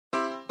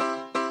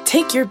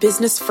Take your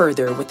business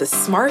further with the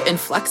smart and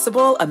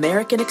flexible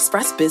American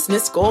Express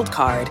Business Gold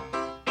Card.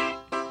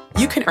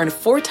 You can earn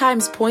 4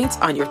 times points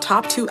on your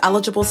top 2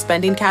 eligible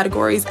spending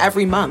categories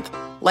every month,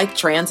 like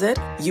transit,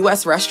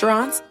 U.S.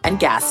 restaurants,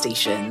 and gas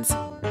stations.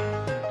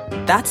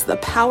 That's the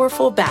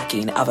powerful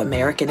backing of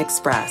American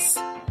Express.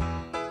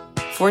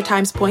 4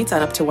 times points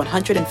on up to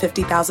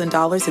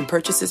 $150,000 in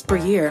purchases per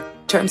year.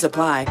 Terms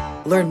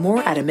apply. Learn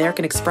more at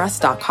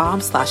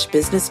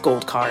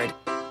americanexpress.com/businessgoldcard.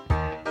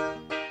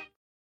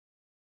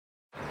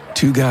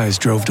 2 guys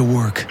drove to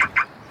work.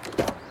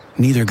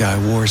 Neither guy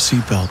wore a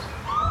seatbelt.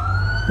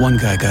 One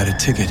guy got a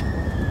ticket.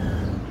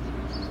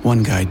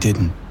 One guy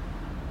didn't.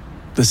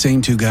 The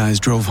same 2 guys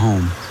drove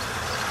home.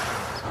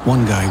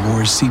 One guy wore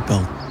a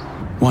seatbelt.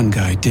 One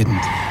guy didn't.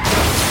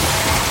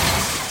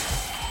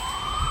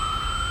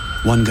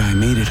 One guy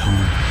made it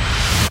home.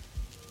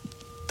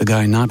 The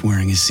guy not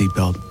wearing his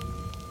seatbelt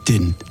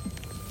didn't.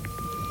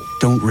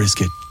 Don't risk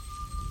it.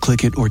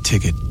 Click it or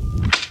ticket.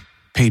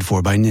 Paid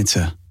for by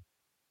NHTSA.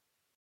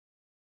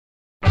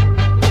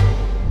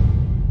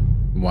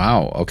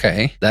 Wow,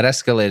 okay. That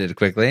escalated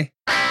quickly.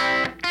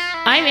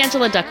 I'm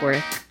Angela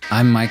Duckworth.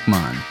 I'm Mike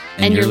Mon.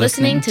 And you're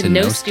listening to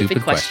No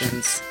Stupid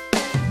Questions.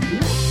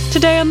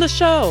 Today on the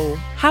show,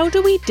 how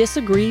do we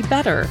disagree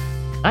better?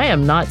 I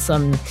am not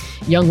some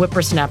young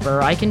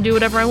whippersnapper. I can do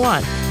whatever I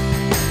want.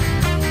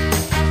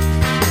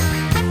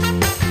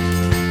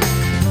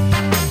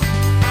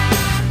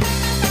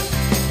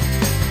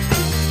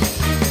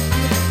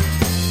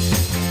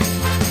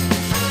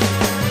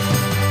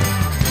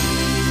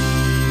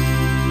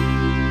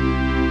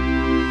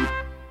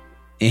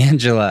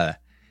 Angela,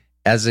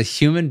 as a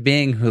human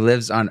being who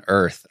lives on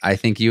Earth, I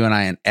think you and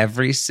I and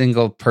every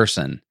single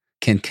person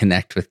can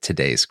connect with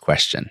today's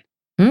question.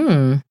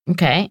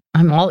 Okay.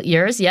 I'm all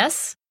ears,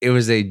 yes? It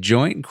was a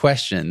joint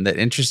question that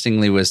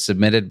interestingly was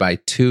submitted by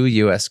 2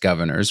 U.S.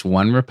 governors,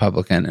 1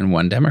 Republican and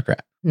 1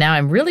 Democrat. Now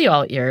I'm really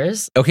all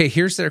ears. Okay,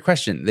 here's their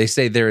question. They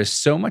say there is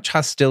so much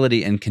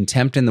hostility and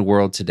contempt in the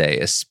world today,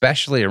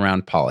 especially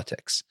around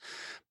politics.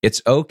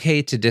 It's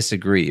okay to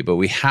disagree, but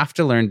we have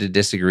to learn to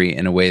disagree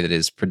in a way that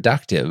is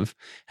productive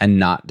and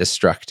not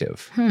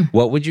destructive.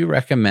 What would you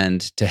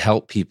recommend to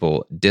help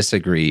people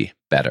disagree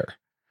better?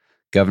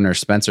 Governor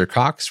Spencer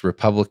Cox,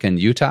 Republican,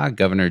 Utah.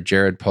 Governor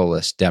Jared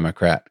Polis,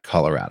 Democrat,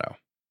 Colorado.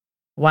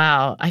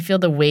 Wow, I feel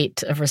the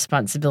weight of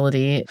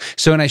responsibility.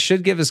 So, and I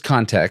should give as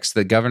context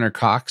that Governor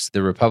Cox,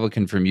 the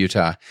Republican from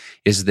Utah,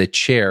 is the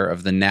chair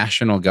of the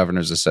National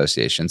Governors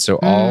Association. So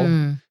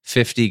all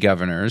 50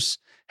 governors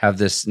have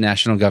this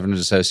National Governors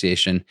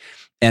Association,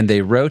 and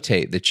they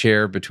rotate the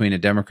chair between a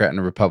Democrat and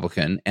a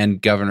Republican,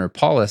 and Governor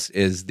Polis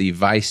is the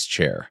vice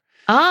chair.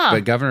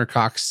 But Governor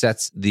Cox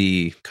sets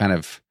the kind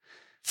of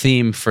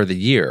theme for the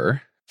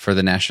year for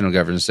the National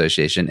Governors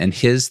Association, and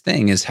his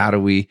thing is how do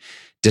we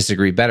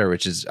disagree better,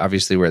 which is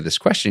obviously where this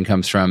question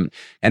comes from.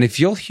 And if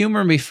you'll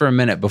humor me for a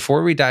minute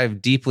before we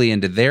dive deeply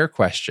into their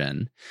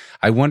question,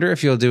 I wonder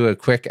if you'll do a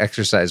quick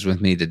exercise with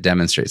me to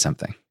demonstrate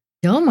something.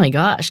 Oh my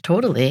gosh,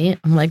 totally.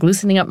 I'm like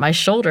loosening up my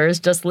shoulders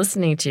just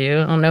listening to you.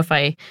 I don't know if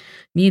I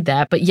need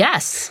that, but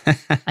yes,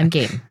 I'm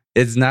game.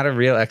 It's not a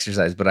real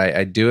exercise, but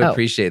I do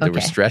appreciate that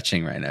we're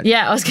stretching right now.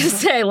 Yeah, I was going to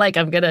say, like,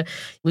 I'm going to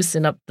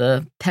loosen up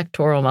the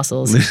pectoral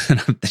muscles. Loosen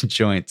up the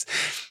joints.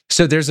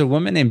 So there's a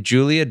woman named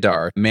Julia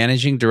Dar,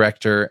 managing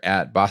director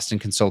at Boston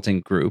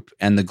Consulting Group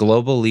and the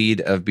global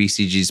lead of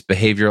BCG's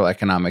Behavioral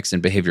Economics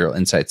and Behavioral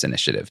Insights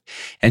Initiative.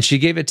 And she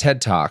gave a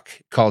TED Talk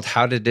called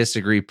How to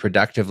Disagree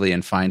Productively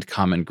and Find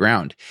Common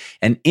Ground.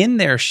 And in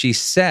there, she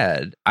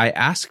said, I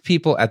ask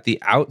people at the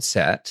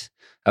outset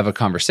of a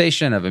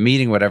conversation, of a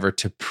meeting, whatever,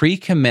 to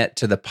pre-commit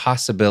to the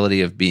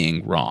possibility of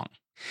being wrong.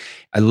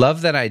 I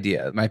love that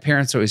idea. My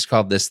parents always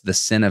called this the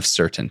sin of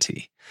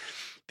certainty,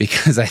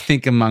 because I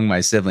think among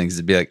my siblings,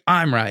 it'd be like,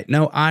 I'm right.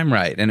 No, I'm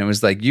right. And it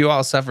was like, you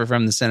all suffer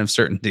from the sin of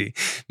certainty.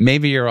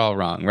 Maybe you're all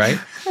wrong, right?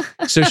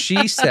 So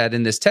she said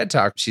in this TED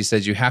Talk, she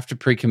says, you have to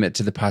pre-commit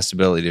to the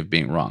possibility of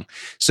being wrong.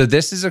 So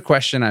this is a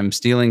question I'm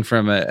stealing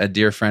from a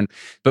dear friend.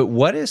 But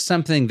what is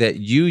something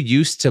that you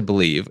used to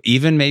believe,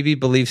 even maybe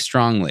believe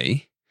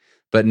strongly,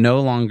 but no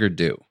longer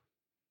do?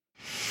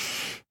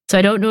 So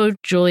I don't know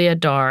Julia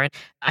Dar.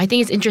 I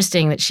think it's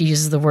interesting that she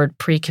uses the word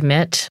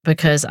pre-commit,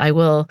 because I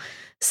will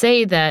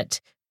say that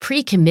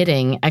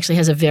pre-committing actually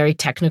has a very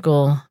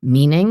technical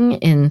meaning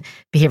in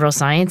behavioral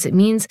science. It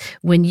means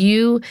when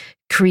you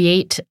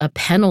create a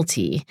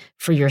penalty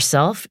for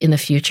yourself in the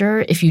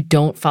future if you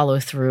don't follow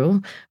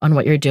through on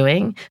what you're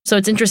doing. So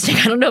it's interesting.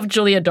 I don't know if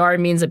Julia Dar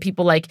means that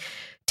people like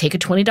take a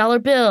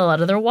 $20 bill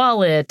out of their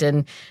wallet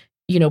and,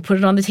 you know, put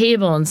it on the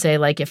table and say,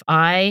 like, if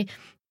I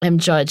am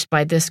judged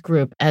by this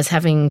group as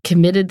having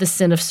committed the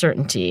sin of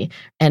certainty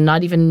and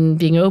not even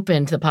being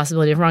open to the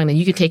possibility of wrong, then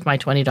you could take my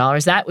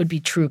 $20. That would be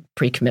true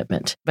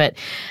pre-commitment. But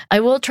I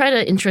will try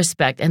to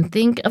introspect and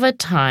think of a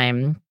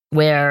time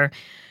where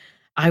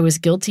I was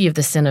guilty of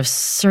the sin of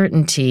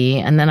certainty.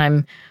 And then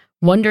I'm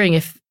wondering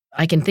if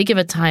I can think of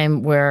a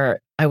time where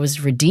I was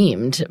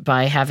redeemed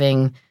by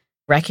having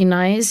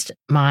recognized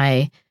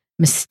my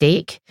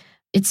mistake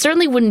it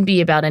certainly wouldn't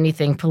be about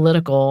anything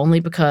political, only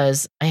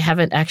because I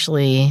haven't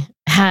actually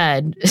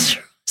had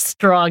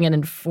strong and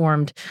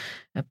informed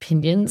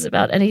opinions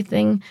about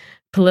anything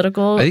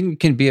political. I think it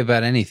can be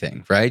about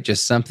anything, right?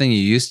 Just something you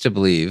used to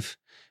believe,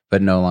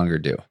 but no longer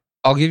do.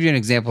 I'll give you an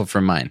example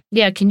from mine.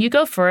 Yeah, can you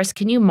go first?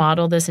 Can you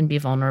model this and be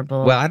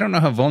vulnerable? Well, I don't know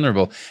how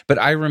vulnerable, but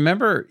I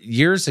remember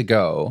years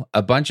ago,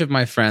 a bunch of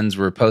my friends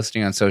were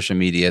posting on social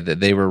media that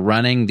they were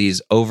running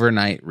these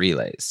overnight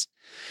relays.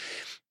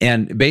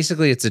 And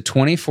basically, it's a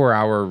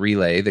 24-hour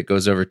relay that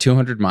goes over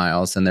 200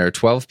 miles, and there are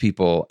 12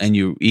 people, and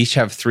you each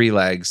have 3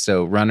 legs.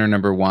 So runner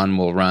number 1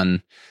 will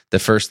run the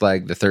first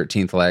leg, the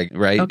 13th leg,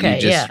 right? Okay,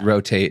 you just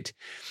rotate.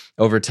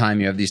 Over time,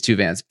 you have these 2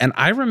 vans. And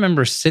I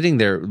remember sitting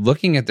there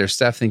looking at their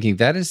stuff thinking,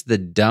 that is the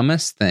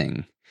dumbest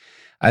thing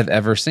I've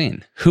ever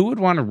seen. Who would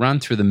want to run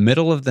through the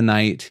middle of the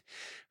night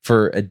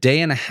for a day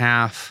and a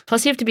half?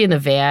 Plus, you have to be in the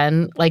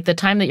van. Like the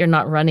time that you're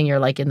not running, you're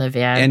like in the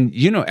van.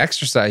 And,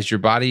 exercise, your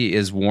body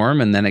is warm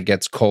and then it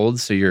gets cold.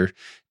 So you're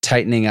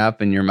tightening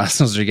up and your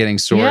muscles are getting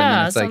sore. Yeah, and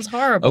then it's sounds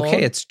horrible.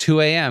 Okay, it's 2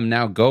 a.m.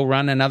 Now go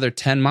run another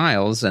 10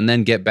 miles and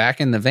then get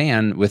back in the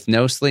van with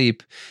no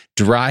sleep,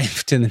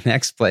 drive to the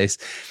next place.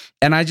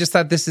 And I just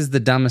thought this is the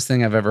dumbest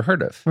thing I've ever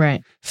heard of.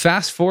 Right.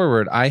 Fast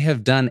forward, I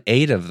have done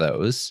 8 of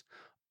those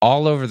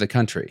all over the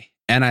country,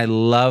 and I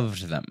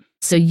loved them.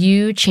 So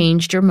you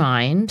changed your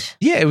mind.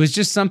 Yeah, it was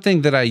just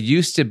something that I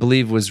used to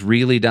believe was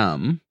really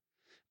dumb,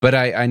 but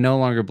I no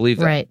longer believe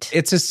that. Right.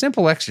 It's a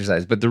simple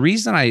exercise, but the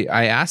reason I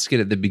ask it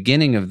at the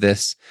beginning of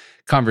this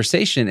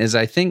conversation is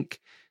I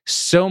think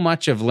so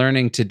much of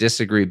learning to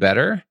disagree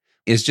better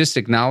is just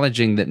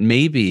acknowledging that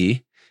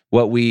maybe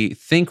what we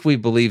think we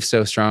believe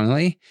so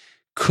strongly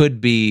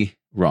could be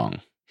wrong.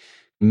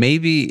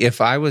 Maybe if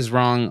I was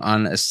wrong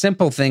on a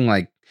simple thing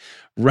like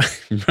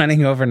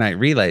running overnight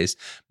relays,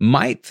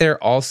 might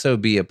there also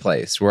be a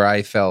place where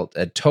I felt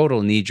a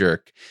total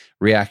knee-jerk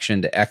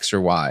reaction to X or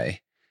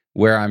Y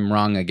where I'm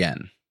wrong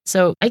again?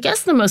 So I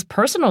guess the most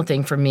personal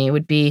thing for me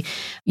would be,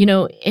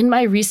 in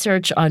my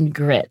research on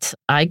grit,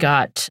 I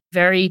got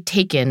very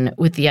taken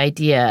with the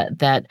idea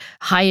that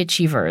high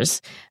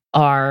achievers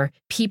are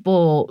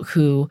people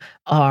who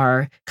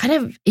are kind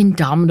of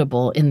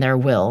indomitable in their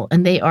will,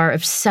 and they are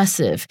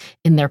obsessive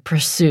in their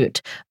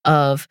pursuit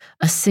of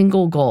a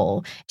single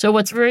goal. So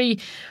what's very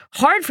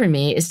hard for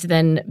me is to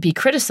then be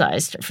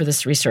criticized for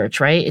this research,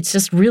 right? It's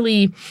just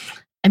really,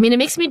 it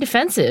makes me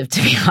defensive,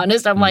 to be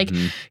honest. I'm like,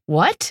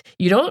 what?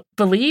 You don't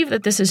believe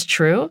that this is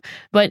true?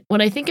 But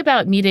when I think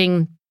about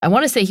meeting, I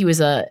want to say he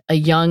was a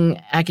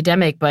young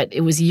academic, but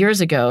it was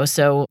years ago.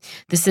 So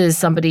this is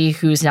somebody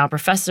who's now a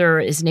professor.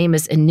 His name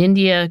is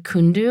Anindya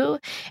Kundu.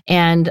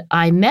 And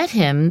I met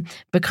him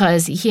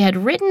because he had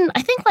written,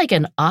 I think, like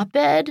an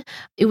op-ed.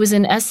 It was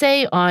an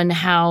essay on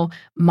how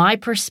my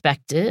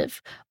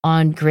perspective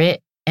on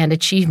grit and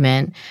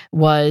achievement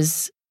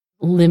was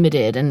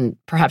limited and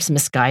perhaps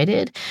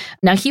misguided.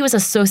 Now, he was a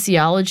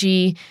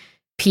sociology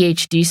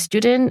PhD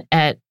student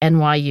at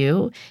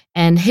NYU,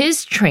 and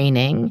his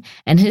training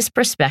and his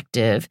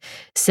perspective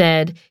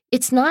said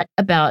it's not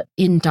about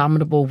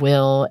indomitable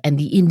will and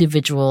the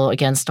individual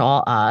against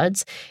all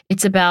odds.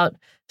 It's about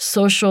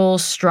social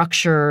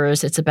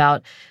structures. It's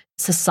about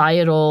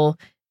societal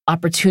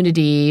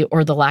opportunity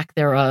or the lack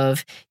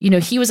thereof.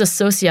 He was a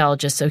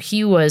sociologist, so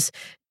he was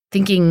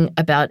thinking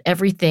about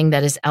everything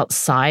that is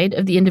outside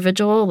of the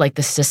individual, like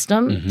the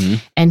system. Mm-hmm.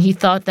 And he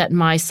thought that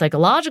my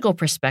psychological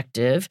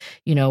perspective,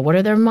 what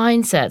are their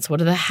mindsets?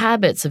 What are the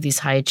habits of these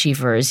high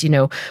achievers?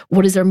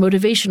 What is their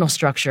motivational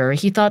structure?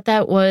 He thought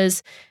that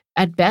was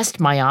at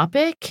best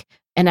myopic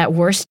and at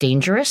worst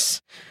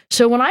dangerous.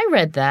 So when I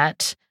read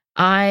that,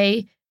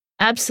 I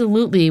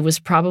absolutely was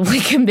probably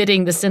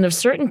committing the sin of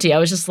certainty. I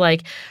was just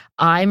like,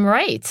 I'm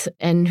right.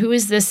 And who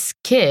is this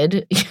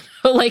kid,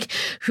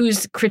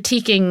 who's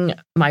critiquing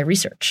my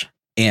research?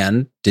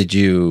 And did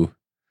you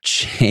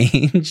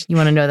change? You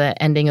want to know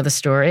the ending of the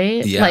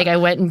story? Yeah. I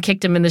went and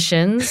kicked him in the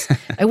shins.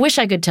 I wish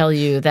I could tell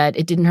you that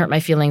it didn't hurt my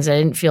feelings. I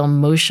didn't feel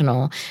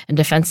emotional and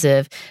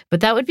defensive,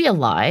 but that would be a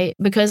lie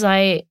because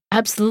I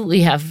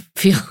absolutely have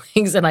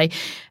feelings and I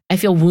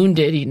feel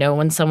wounded,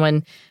 when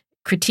someone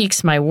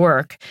critiques my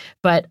work.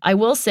 But I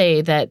will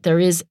say that there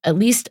is at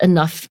least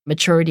enough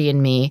maturity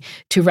in me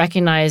to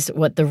recognize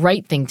what the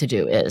right thing to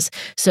do is.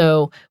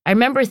 So I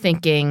remember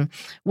thinking,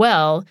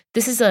 well,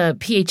 this is a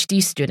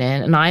PhD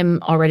student and I'm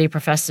already a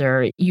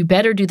professor. You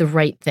better do the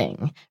right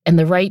thing. And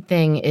the right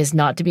thing is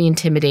not to be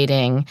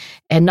intimidating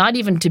and not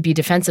even to be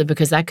defensive,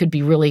 because that could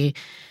be really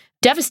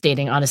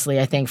devastating, honestly,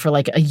 I think, for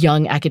a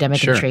young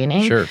academic in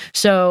training. Sure.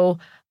 So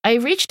I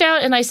reached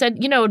out and I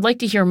said, I'd like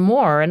to hear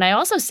more. And I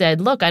also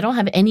said, look, I don't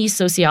have any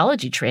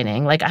sociology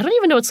training. I don't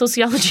even know what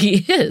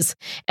sociology is.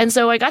 And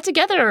so I got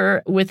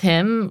together with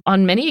him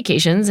on many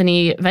occasions, and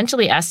he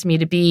eventually asked me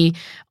to be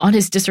on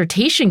his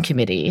dissertation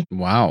committee.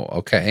 Wow.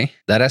 Okay.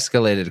 That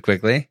escalated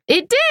quickly.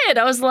 It did.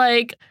 I was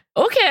like,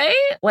 okay,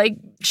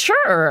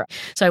 sure.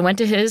 So I went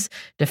to his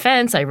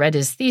defense. I read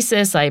his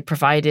thesis. I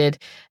provided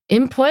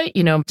input,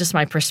 just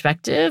my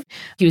perspective.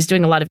 He was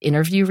doing a lot of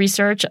interview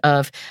research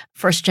of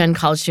first-gen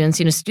college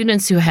students,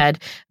 students who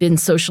had been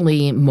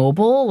socially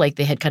mobile, like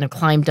they had kind of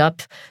climbed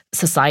up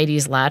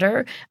society's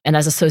ladder. And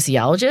as a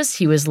sociologist,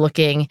 he was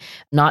looking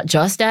not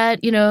just at,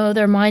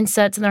 their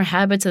mindsets and their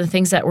habits and the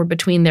things that were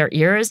between their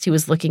ears. He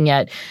was looking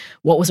at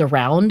what was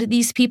around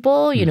these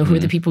people, who were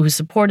the people who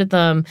supported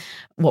them,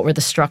 what were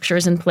the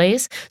structures in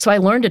place. So I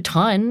learned a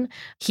ton.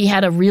 He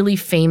had a really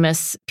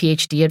famous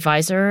PhD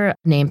advisor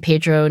named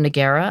Pedro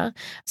Nogueira.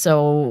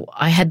 So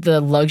I had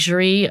the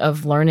luxury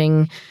of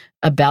learning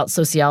about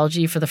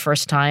sociology for the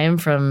first time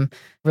from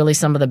really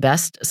some of the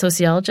best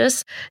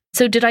sociologists.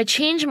 So did I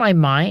change my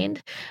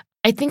mind?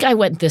 I think I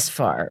went this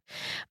far.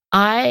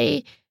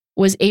 I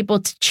was able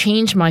to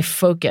change my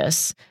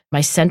focus, my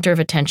center of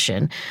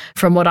attention,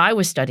 from what I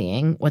was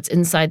studying, what's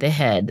inside the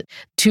head,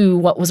 to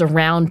what was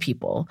around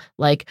people.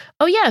 Like,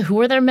 oh yeah,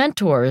 who are their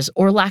mentors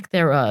or lack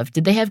thereof?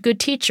 Did they have good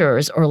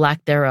teachers or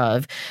lack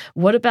thereof?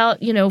 What about,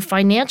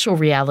 financial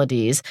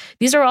realities?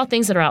 These are all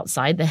things that are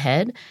outside the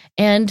head.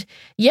 And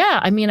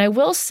yeah, I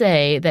will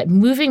say that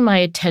moving my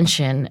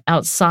attention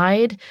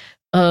outside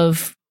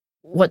of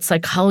what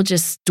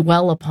psychologists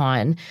dwell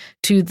upon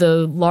to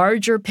the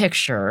larger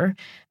picture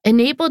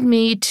enabled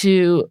me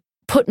to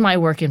put my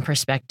work in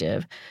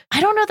perspective.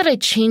 I don't know that I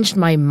changed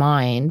my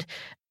mind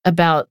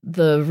about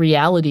the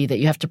reality that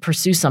you have to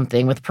pursue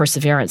something with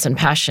perseverance and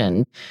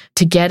passion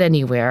to get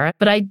anywhere,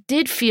 but I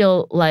did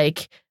feel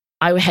like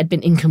I had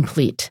been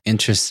incomplete.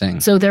 Interesting.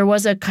 So there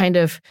was a kind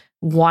of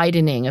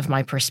widening of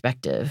my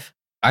perspective.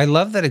 I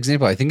love that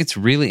example. I think it's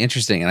really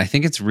interesting. And I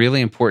think it's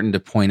really important to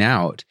point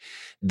out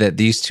that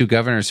these two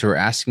governors who are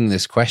asking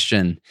this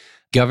question,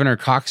 Governor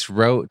Cox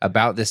wrote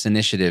about this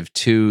initiative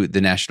to the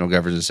National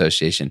Governors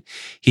Association.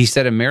 He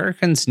said,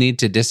 Americans need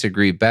to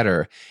disagree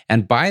better.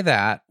 And by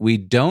that, we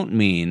don't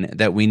mean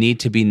that we need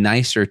to be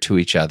nicer to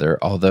each other,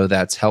 although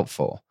that's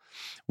helpful.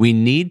 We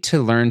need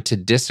to learn to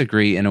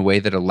disagree in a way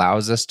that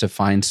allows us to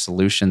find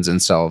solutions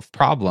and solve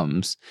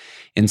problems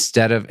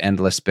instead of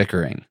endless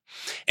bickering.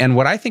 And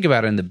what I think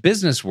about in the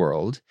business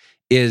world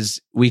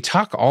is we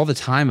talk all the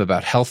time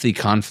about healthy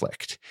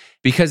conflict,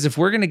 because if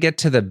we're going to get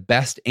to the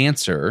best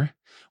answer,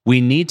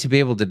 we need to be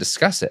able to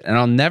discuss it. And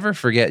I'll never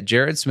forget,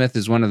 Jared Smith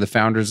is one of the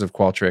founders of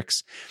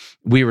Qualtrics.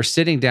 We were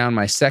sitting down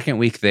my second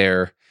week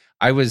there.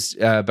 I was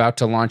about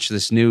to launch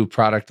this new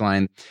product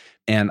line,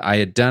 and I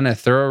had done a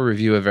thorough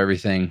review of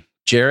everything.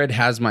 Jared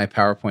has my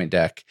PowerPoint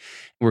deck.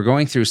 We're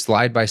going through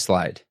slide by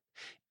slide.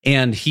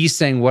 And he's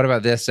saying, what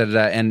about this? Da, da, da.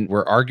 And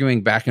we're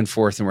arguing back and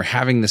forth, and we're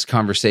having this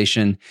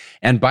conversation.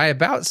 And by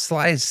about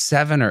slide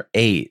 7 or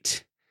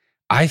 8,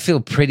 I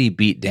feel pretty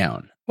beat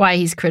down. Why,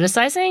 he's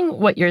criticizing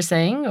what you're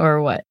saying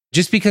or what?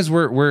 Just because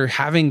we're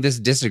having this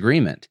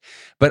disagreement.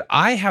 But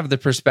I have the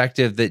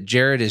perspective that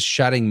Jared is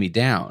shutting me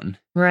down.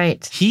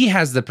 Right. He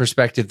has the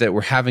perspective that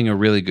we're having a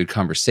really good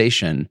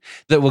conversation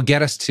that will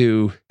get us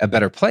to a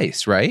better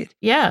place, right?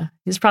 Yeah,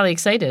 he's probably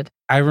excited.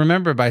 I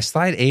remember by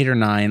slide 8 or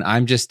 9,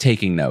 I'm just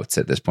taking notes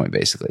at this point,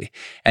 basically.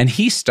 And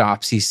he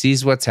stops, he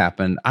sees what's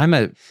happened. I'm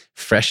a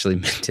freshly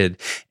minted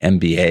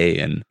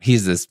MBA, and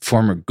he's this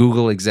former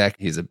Google exec.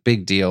 He's a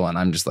big deal, and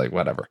I'm just like,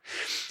 whatever.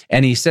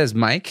 And he says,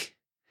 Mike,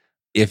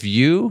 if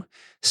you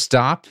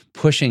stop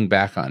pushing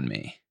back on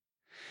me,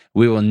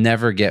 we will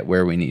never get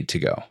where we need to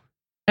go.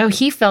 Oh,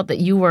 he felt that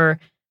you were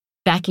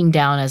backing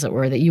down, as it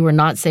were, that you were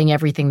not saying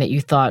everything that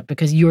you thought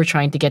because you were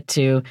trying to get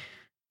to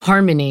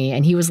harmony.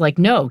 And he was like,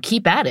 no,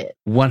 keep at it.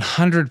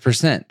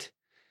 100%.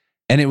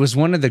 And it was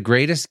one of the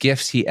greatest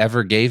gifts he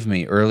ever gave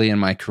me early in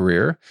my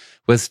career,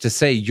 was to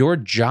say, your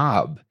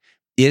job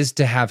is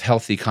to have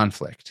healthy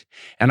conflict.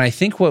 And I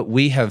think what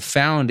we have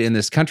found in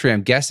this country,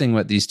 I'm guessing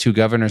what these two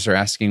governors are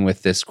asking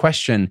with this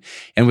question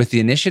and with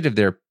the initiative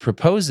they're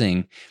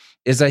proposing,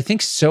 is I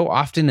think so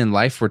often in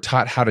life we're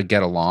taught how to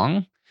get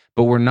along,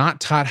 but we're not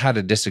taught how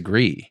to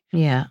disagree.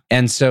 Yeah.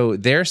 And so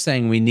they're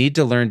saying we need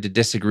to learn to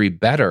disagree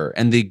better.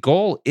 And the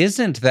goal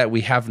isn't that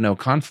we have no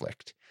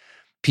conflict.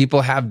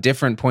 People have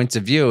different points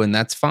of view, and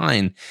that's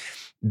fine.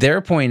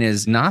 Their point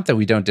is not that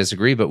we don't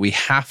disagree, but we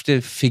have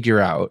to figure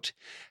out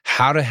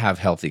how to have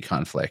healthy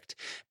conflict,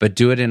 but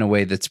do it in a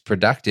way that's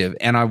productive.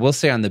 And I will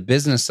say on the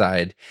business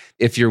side,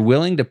 if you're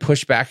willing to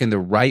push back in the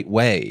right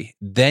way,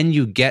 then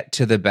you get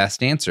to the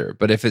best answer.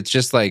 But if it's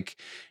just like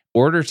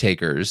order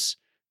takers,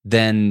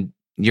 then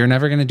you're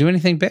never going to do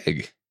anything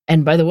big.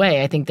 And by the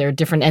way, I think there are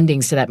different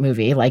endings to that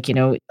movie. Like,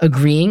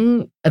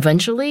 agreeing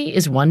eventually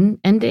is one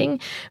ending,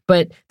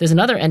 but there's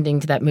another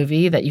ending to that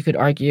movie that you could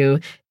argue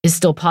is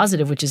still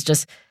positive, which is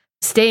just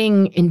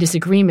staying in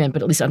disagreement,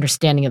 but at least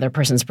understanding the other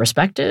person's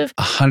perspective.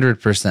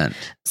 100%.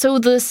 So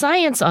the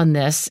science on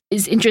this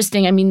is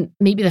interesting. I mean,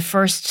 maybe the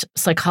first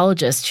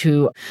psychologist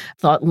who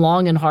thought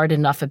long and hard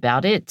enough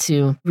about it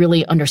to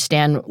really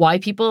understand why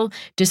people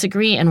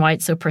disagree and why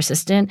it's so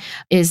persistent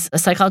is a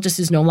psychologist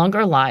who's no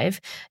longer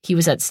alive. He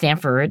was at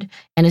Stanford,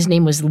 and his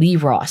name was Lee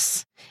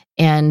Ross.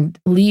 And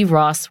Lee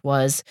Ross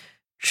was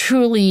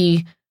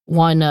truly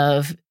one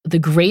of the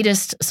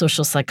greatest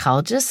social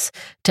psychologists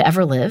to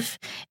ever live.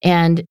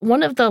 And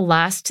one of the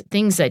last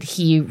things that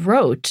he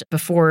wrote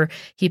before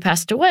he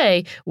passed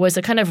away was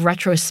a kind of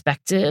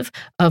retrospective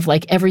of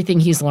like everything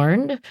he's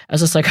learned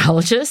as a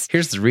psychologist.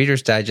 Here's the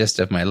Reader's Digest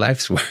of my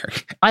life's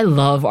work. I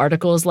love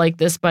articles like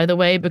this, by the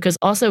way, because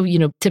also,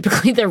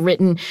 typically they're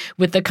written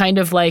with the kind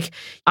of like,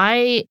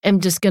 I am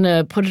just going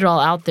to put it all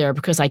out there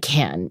because I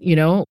can,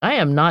 I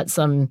am not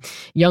some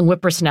young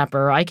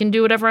whippersnapper. I can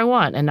do whatever I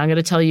want. And I'm going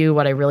to tell you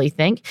what I really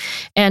think.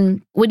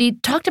 And what he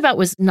talked about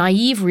was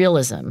naive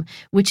realism,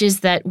 which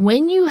is that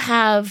when you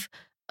have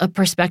a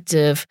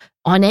perspective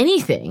on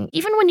anything,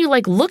 even when you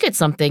like look at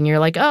something, you're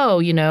like,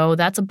 oh,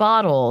 that's a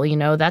bottle,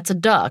 that's a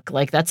duck,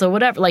 like that's a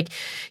whatever. Like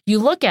you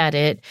look at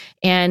it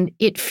and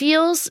it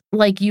feels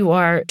like you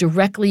are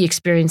directly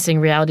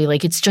experiencing reality,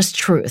 like it's just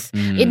truth.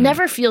 It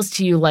never feels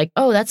to you like,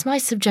 oh, that's my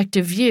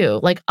subjective view.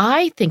 Like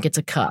I think it's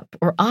a cup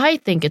or I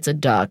think it's a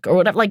duck or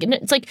whatever. Like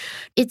it's like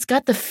it's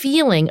got the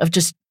feeling of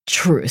just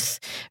truth.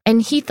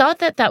 And he thought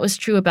that that was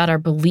true about our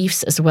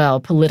beliefs as well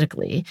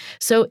politically.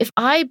 So if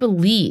I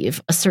believe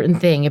a certain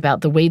thing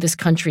about the way this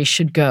country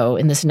should go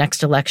in this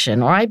next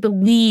election, or I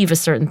believe a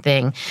certain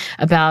thing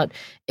about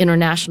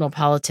international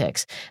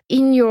politics,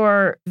 in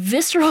your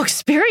visceral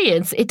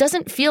experience, it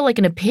doesn't feel like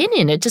an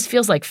opinion. It just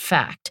feels like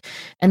fact.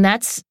 And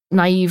that's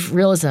naive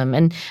realism.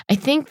 And I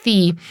think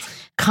the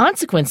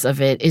consequence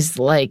of it is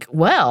like,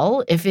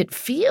 well, if it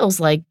feels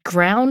like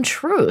ground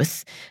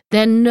truth,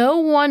 then no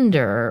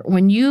wonder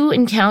when you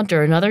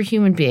encounter another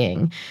human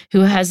being who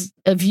has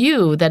a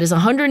view that is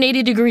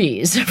 180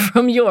 degrees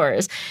from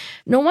yours,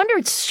 no wonder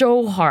it's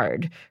so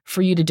hard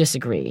for you to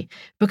disagree,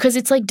 because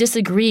it's like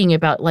disagreeing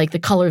about like the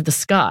color of the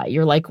sky.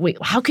 You're like, wait,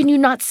 how can you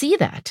not see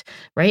that?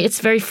 Right?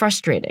 It's very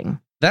frustrating.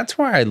 That's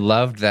why I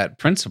loved that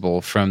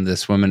principle from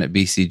this woman at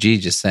BCG,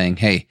 just saying,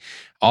 hey,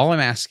 all I'm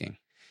asking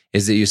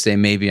is that you say,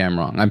 maybe I'm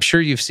wrong. I'm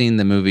sure you've seen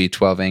the movie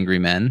 12 Angry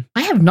Men.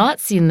 I have not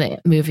seen the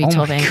movie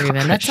 12 Angry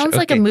Men. That sounds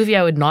like a movie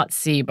I would not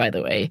see, by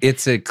the way.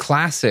 It's a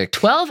classic.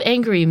 12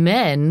 Angry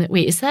Men.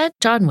 Wait, is that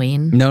John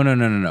Wayne? No.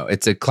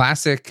 It's a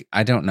classic.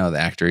 I don't know the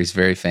actor. He's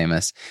very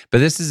famous. But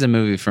this is a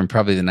movie from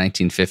probably the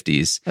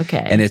 1950s.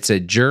 Okay. And it's a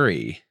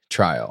jury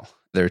trial.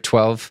 There are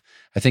 12,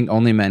 I think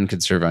only men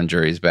could serve on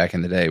juries back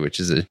in the day, which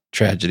is a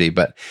tragedy.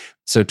 But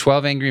so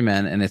 12 Angry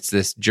Men, and it's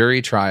this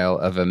jury trial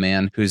of a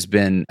man who's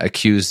been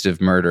accused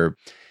of murder.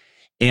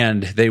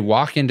 And they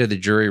walk into the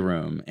jury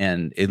room,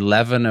 and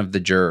 11 of the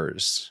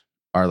jurors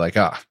are like,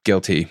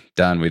 guilty,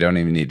 done. We don't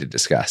even need to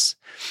discuss.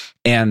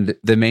 And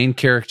the main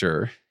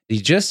character, he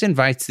just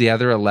invites the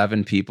other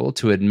 11 people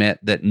to admit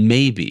that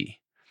maybe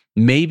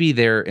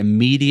their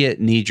immediate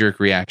knee-jerk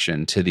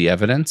reaction to the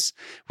evidence,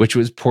 which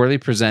was poorly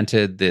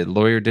presented, the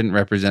lawyer didn't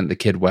represent the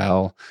kid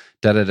well,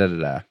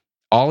 da-da-da-da-da.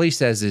 All he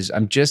says is,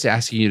 I'm just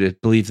asking you to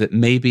believe that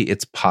maybe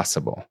it's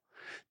possible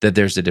that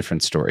there's a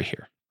different story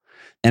here.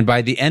 And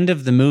by the end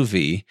of the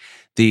movie,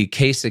 the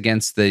case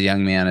against the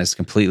young man is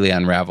completely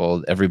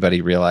unraveled. Everybody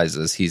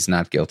realizes he's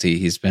not guilty.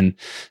 He's been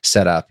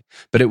set up.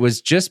 But it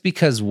was just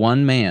because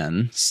one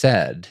man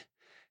said,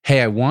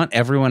 hey, I want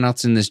everyone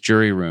else in this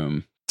jury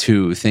room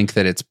to think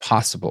that it's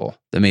possible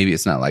that maybe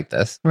it's not like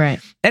this. Right.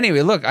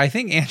 Anyway, look, I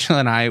think Angela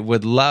and I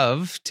would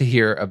love to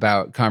hear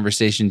about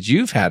conversations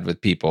you've had with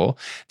people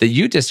that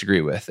you disagree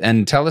with,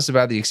 and tell us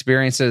about the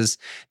experiences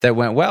that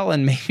went well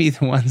and maybe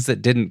the ones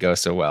that didn't go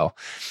so well.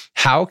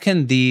 How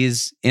can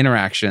these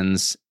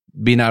interactions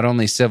be not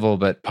only civil,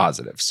 but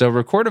positive? So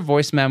record a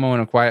voice memo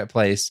in a quiet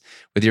place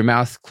with your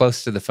mouth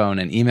close to the phone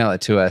and email it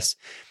to us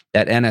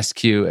at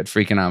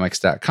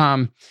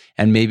nsq@freakonomics.com,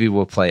 and maybe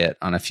we'll play it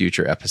on a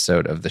future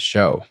episode of the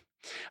show.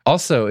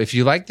 Also, if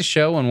you like the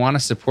show and want to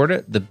support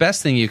it, the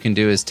best thing you can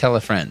do is tell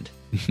a friend,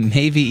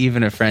 maybe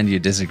even a friend you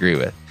disagree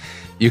with.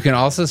 You can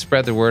also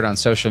spread the word on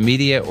social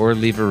media or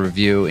leave a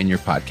review in your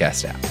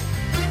podcast app.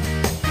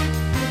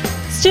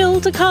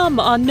 Still to come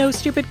on No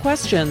Stupid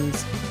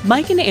Questions,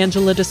 Mike and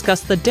Angela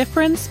discuss the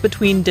difference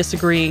between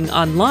disagreeing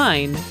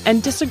online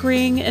and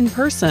disagreeing in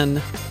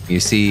person. You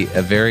see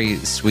a very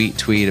sweet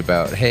tweet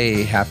about,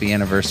 hey, happy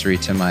anniversary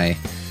to my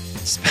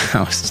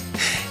spouse.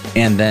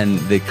 And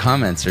then the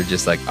comments are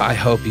just like, I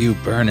hope you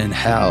burn in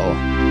hell.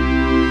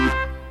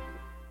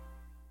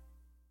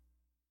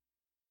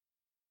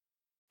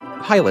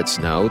 Pilots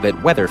know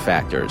that weather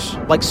factors,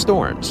 like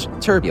storms,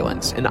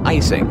 turbulence, and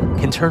icing,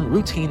 can turn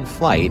routine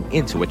flight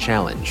into a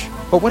challenge.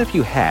 But what if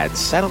you had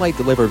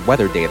satellite-delivered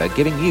weather data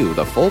giving you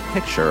the full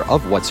picture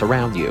of what's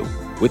around you?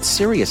 With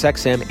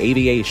SiriusXM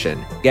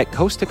Aviation, get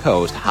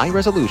coast-to-coast,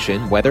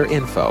 high-resolution weather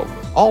info,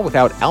 all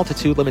without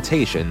altitude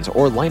limitations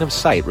or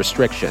line-of-sight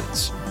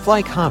restrictions.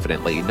 Fly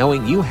confidently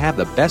knowing you have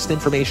the best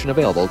information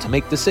available to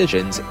make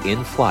decisions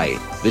in flight.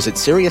 Visit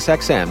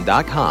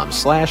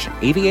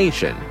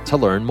SiriusXM.com/aviation to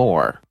learn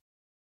more.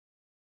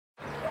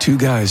 Two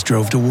guys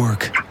drove to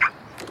work.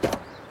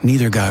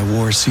 Neither guy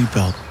wore a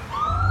seatbelt.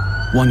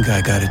 One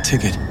guy got a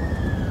ticket.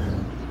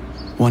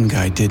 One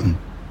guy didn't.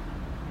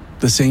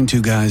 The same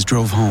two guys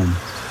drove home.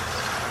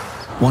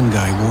 One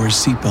guy wore his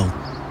seatbelt.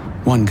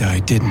 One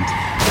guy didn't.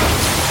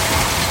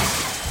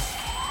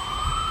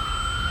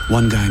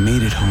 One guy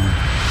made it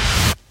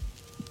home.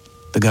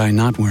 The guy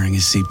not wearing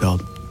his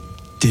seatbelt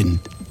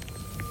didn't.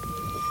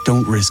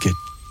 Don't risk it.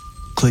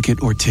 Click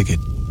it or ticket.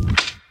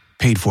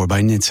 Paid for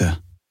by NHTSA.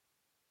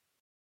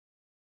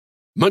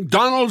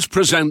 McDonald's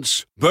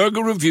presents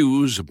Burger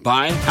Reviews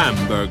by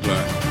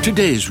Hamburglar.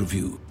 Today's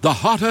review, the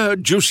hotter,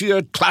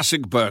 juicier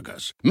classic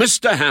burgers.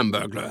 Mr.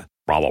 Hamburglar.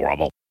 Rubble,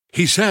 rubble.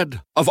 He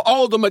said, of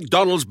all the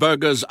McDonald's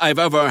burgers I've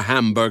ever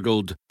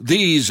hamburgled,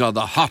 these are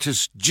the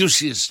hottest,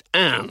 juiciest,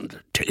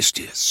 and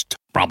tastiest.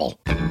 Rubble.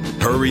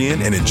 Hurry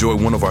in and enjoy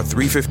one of our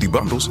 $3.50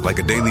 bundles, like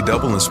a daily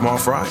double and small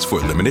fries for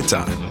a limited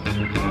time.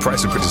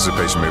 Price and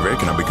participation may vary,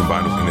 cannot be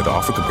combined with any other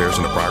offer,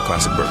 comparison to prior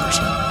classic burgers.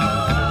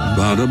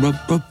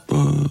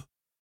 Ba-da-ba-ba-ba.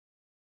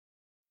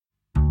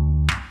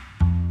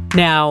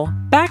 Now,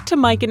 back to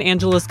Mike and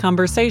Angela's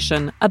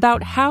conversation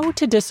about how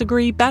to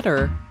disagree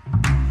better.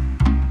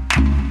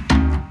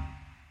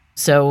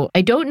 So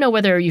I don't know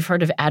whether you've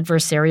heard of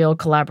adversarial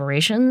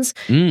collaborations.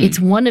 It's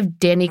one of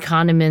Danny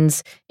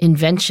Kahneman's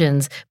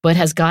inventions, but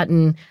has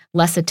gotten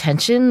less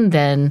attention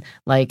than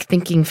like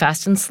thinking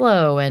fast and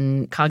slow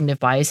and cognitive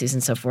biases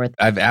and so forth.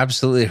 I've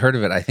absolutely heard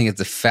of it. I think it's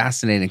a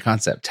fascinating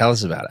concept. Tell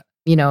us about it.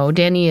 You know,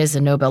 Danny is a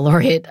Nobel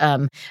laureate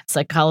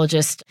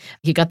psychologist.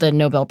 He got the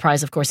Nobel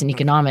Prize, of course, in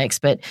economics,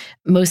 but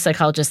most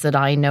psychologists that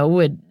I know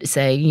would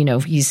say, you know,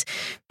 he's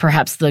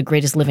perhaps the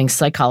greatest living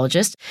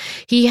psychologist.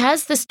 He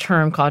has this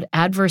term called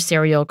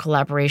adversarial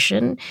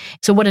collaboration.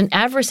 So what an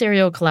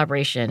adversarial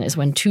collaboration is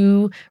when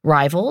two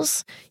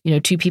rivals, you know,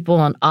 two people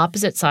on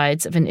opposite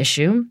sides of an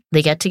issue,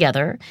 they get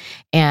together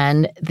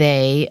and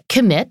they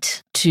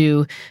commit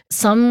to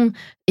some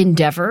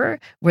endeavor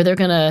where they're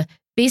going to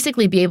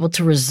basically be able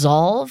to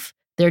resolve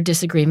their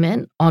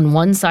disagreement on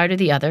one side or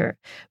the other,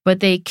 but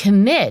they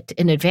commit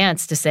in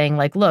advance to saying,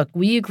 like, look,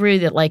 we agree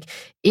that, like,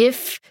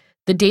 if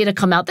the data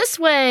come out this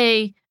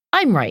way,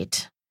 I'm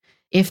right.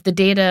 If the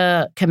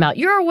data come out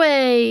your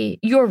way,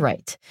 you're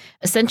right.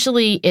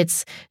 Essentially,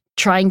 it's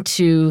trying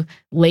to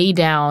lay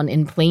down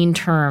in plain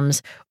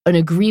terms an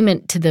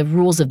agreement to the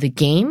rules of the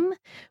game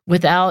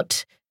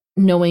without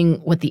knowing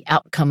what the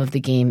outcome of the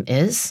game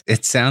is.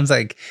 It sounds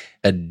like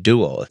a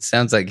duel. It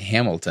sounds like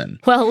Hamilton.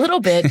 Well, a little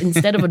bit.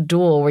 Instead of a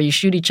duel where you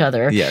shoot each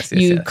other, yes,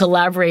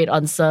 collaborate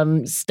on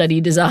some study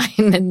design.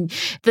 And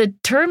the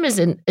term is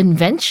an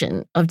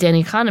invention of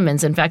Danny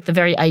Kahneman's. In fact, the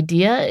very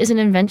idea is an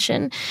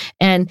invention.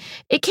 And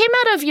it came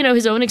out of, you know,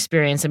 his own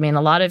experience. I mean,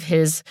 a lot of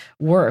his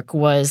work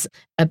was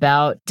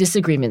about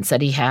disagreements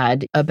that he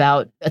had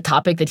about a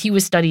topic that he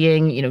was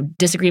studying, you know,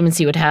 disagreements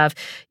he would have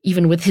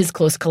even with his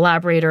close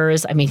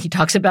collaborators. I mean, he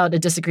talks about a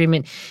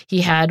disagreement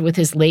he had with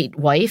his late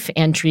wife,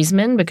 Anne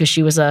Treisman, because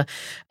she was a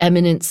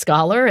eminent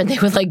scholar, and they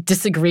would like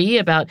disagree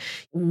about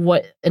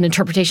what an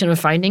interpretation of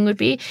a finding would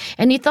be.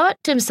 And he thought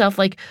to himself,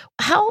 like,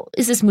 how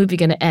is this movie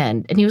going to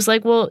end? And he was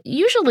like, well,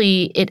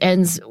 usually it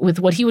ends with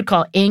what he would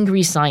call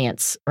angry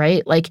science,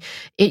 right? Like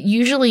it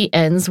usually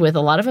ends with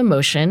a lot of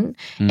emotion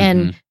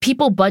and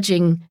people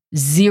budging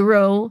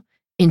 0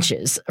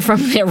 inches from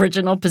the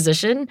original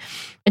position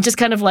and just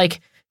kind of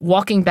like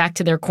walking back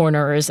to their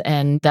corners,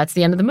 and that's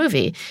the end of the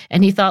movie.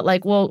 And he thought,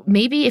 like, well,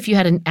 maybe if you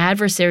had an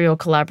adversarial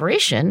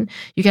collaboration,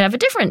 you could have a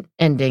different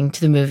ending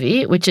to the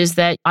movie, which is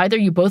that either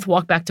you both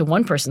walk back to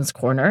one person's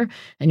corner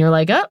and you're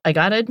like, oh, I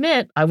got to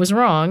admit, I was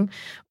wrong,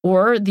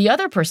 or the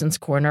other person's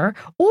corner,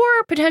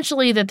 or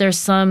potentially that there's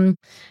some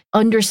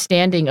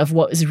understanding of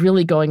what is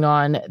really going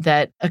on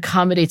that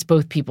accommodates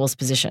both people's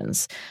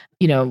positions.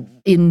 You know,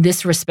 in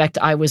this respect,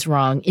 I was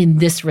wrong. In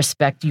this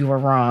respect, you were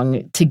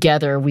wrong.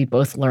 Together, we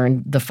both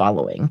learned the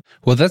following.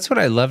 Well, that's what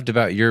I loved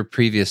about your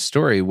previous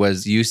story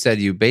was you said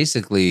you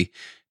basically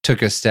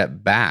took a step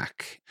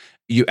back.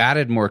 You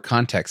added more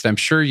context. I'm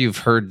sure you've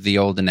heard the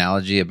old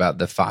analogy about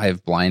the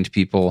 5 blind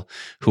people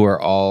who are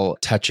all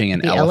touching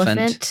an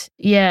elephant.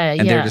 Yeah,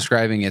 and they're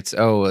describing it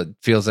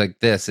feels like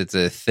this. It's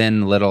a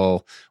thin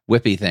little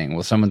whippy thing.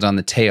 Well, someone's on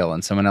the tail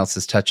and someone else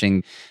is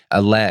touching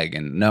a leg.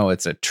 And no,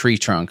 it's a tree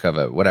trunk of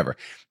a whatever.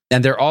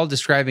 And they're all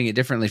describing it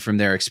differently from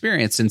their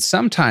experience. And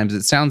sometimes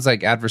it sounds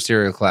like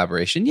adversarial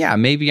collaboration. Yeah,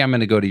 maybe I'm going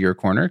to go to your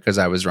corner because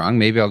I was wrong.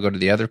 Maybe I'll go to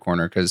the other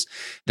corner because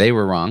they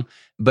were wrong.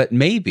 But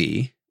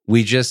maybe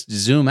we just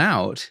zoom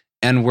out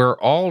and we're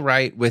all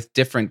right with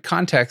different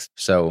contexts.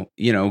 So,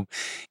 you know,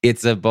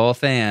 it's a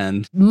both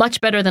and. Much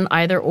better than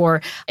either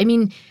or. I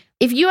mean,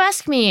 if you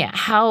ask me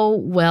how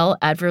well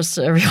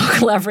adversarial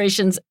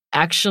collaborations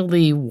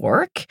actually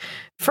work,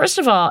 first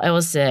of all, I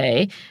will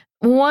say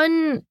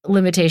one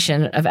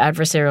limitation of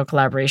adversarial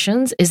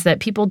collaborations is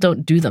that people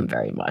don't do them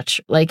very much.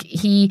 Like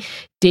he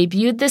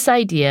debuted this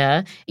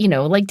idea, you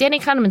know, like Danny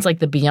Kahneman's like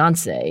the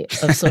Beyonce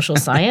of social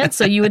science.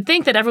 So you would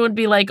think that everyone would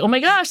be like, oh my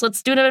gosh,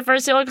 let's do an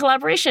adversarial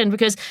collaboration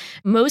because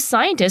most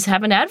scientists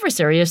have an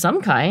adversary of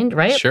some kind,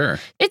 right? Sure.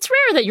 It's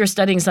rare that you're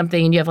studying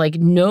something and you have like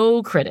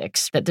no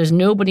critics, that there's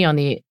nobody on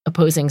the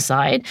opposing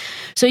side.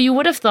 So you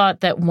would have thought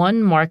that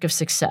one mark of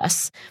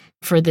success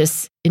for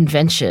this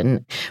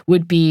invention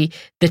would be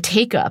the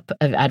take-up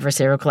of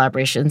adversarial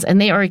collaborations, and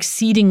they are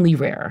exceedingly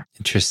rare.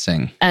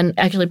 Interesting. And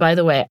actually, by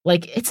the way,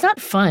 like it's not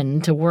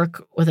fun to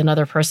work with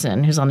another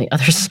person who's on the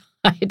other side.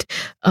 side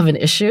of an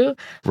issue.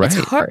 Right.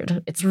 It's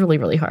hard. It's really,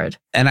 really hard.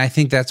 And I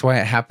think that's why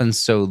it happens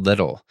so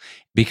little,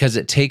 because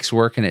it takes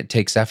work and it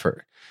takes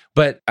effort.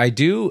 But I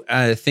do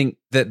think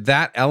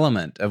that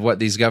element of what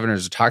these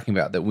governors are talking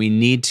about, that we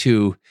need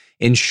to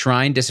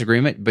enshrine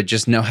disagreement, but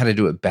just know how to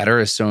do it better,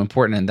 is so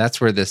important. And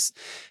that's where this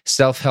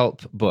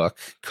self-help book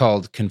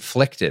called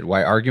Conflicted,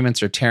 Why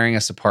Arguments Are Tearing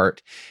Us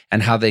Apart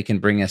and How They Can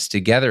Bring Us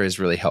Together, is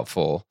really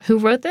helpful. Who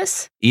wrote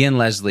this? Ian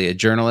Leslie, a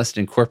journalist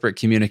and corporate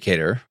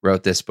communicator,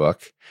 wrote this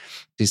book.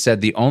 He said,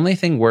 the only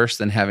thing worse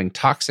than having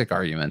toxic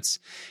arguments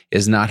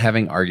is not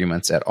having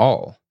arguments at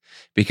all.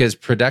 Because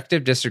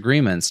productive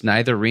disagreements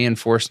neither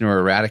reinforce nor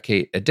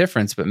eradicate a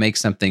difference, but make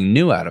something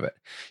new out of it.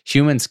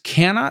 Humans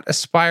cannot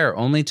aspire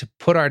only to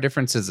put our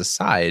differences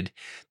aside.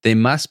 They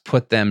must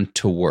put them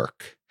to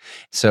work.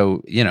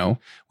 So,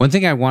 one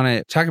thing I want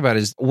to talk about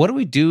is, what do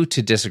we do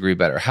to disagree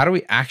better? How do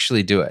we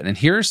actually do it? And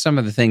here are some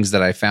of the things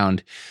that I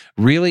found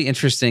really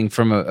interesting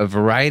from a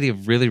variety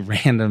of really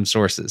random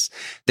sources.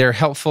 They're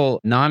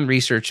helpful,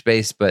 non-research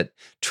based, but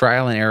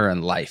trial and error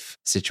in life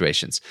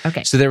situations.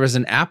 Okay. So there was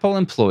an Apple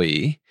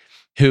employee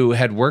who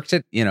had worked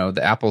at,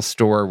 the Apple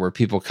store where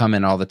people come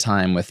in all the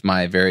time with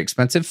my very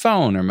expensive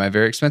phone or my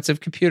very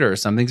expensive computer, or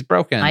something's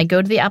broken. I go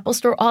to the Apple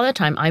store all the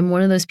time. I'm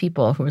one of those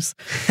people who's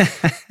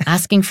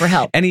asking for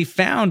help. And he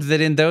found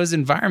that in those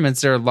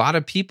environments, there are a lot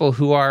of people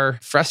who are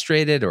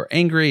frustrated or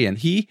angry. And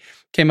he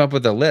came up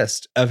with a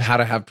list of how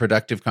to have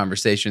productive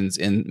conversations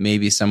in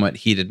maybe somewhat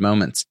heated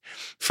moments.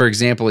 For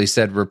example, he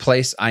said,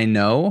 replace "I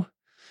know"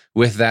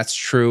 with "that's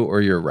true"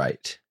 or "you're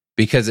right."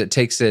 Because it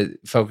takes a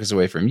focus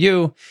away from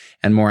you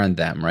and more on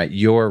them, right?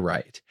 You're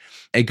right.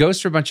 It goes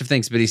for a bunch of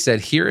things, but he said,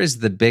 here is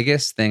the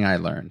biggest thing I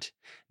learned.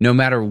 No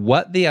matter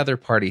what the other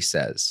party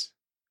says,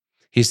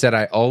 he said,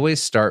 I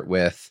always start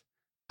with,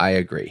 I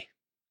agree.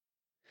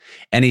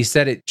 And he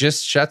said, it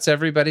just shuts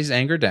everybody's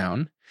anger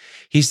down.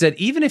 He said,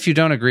 even if you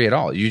don't agree at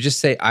all, you just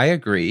say, I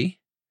agree,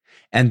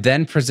 and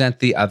then present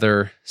the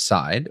other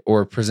side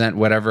or present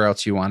whatever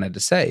else you wanted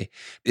to say.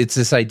 It's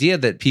this idea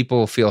that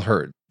people feel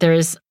heard.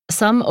 There's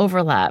some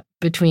overlap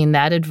between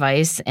that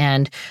advice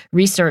and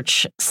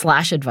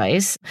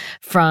research/advice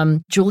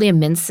from Julia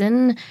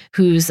Minson,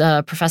 who's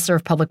a professor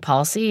of public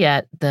policy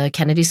at the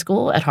Kennedy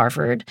School at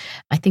Harvard.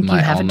 I think you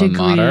have a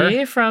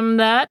degree from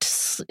that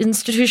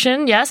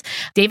institution, yes.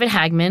 David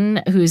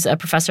Hagman, who's a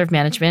professor of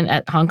management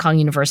at Hong Kong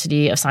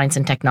University of Science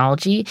and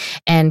Technology,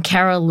 and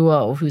Kara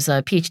Luo, who's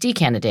a PhD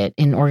candidate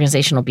in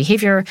organizational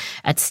behavior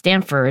at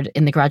Stanford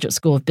in the Graduate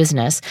School of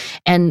Business.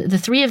 And the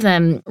three of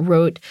them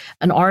wrote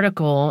an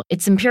article.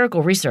 It's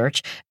empirical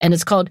research, and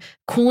it's called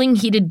Cooling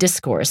Heated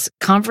Discourse,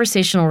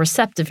 Conversational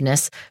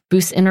Receptiveness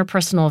Boosts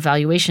Interpersonal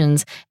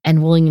Evaluations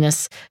and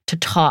Willingness to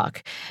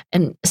Talk.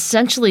 And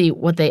essentially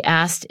what they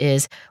asked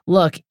is,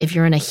 look, if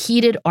you're in a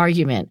heated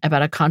argument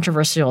about a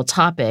controversial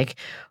topic,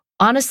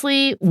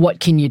 honestly, what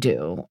can you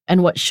do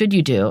and what should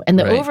you do? And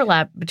the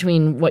overlap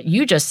between what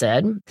you just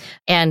said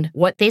and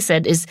what they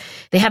said is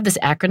they have this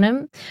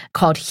acronym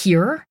called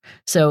HEAR,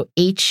 so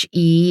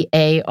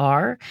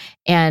HEAR,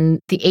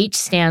 and the H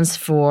stands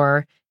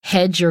for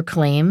hedge your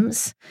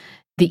claims.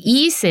 The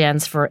E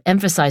stands for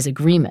emphasize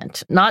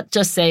agreement, not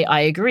just say I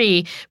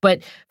agree,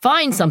 but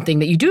find something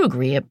that you do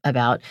agree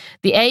about.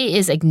 The A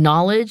is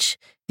acknowledge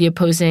the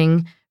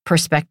opposing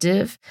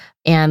perspective,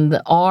 and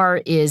the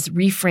R is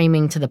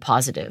reframing to the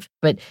positive.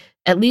 But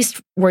at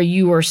least where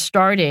you are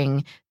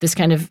starting this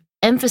kind of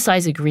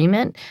emphasize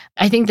agreement,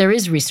 I think there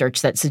is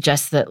research that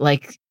suggests that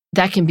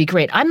that can be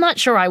great. I'm not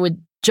sure I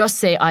would just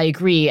say I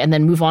agree and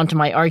then move on to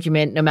my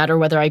argument no matter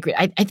whether I agree.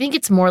 I think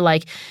it's more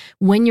like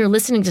when you're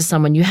listening to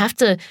someone, you have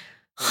to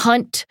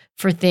hunt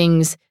for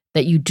things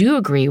that you do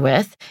agree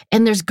with,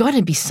 and there's going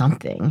to be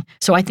something.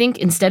 So I think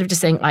instead of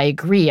just saying I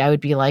agree, I would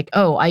be like,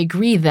 oh, I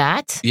agree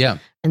that. Yeah.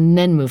 And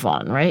then move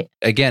on, right?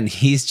 Again,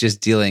 he's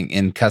just dealing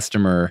in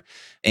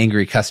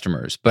angry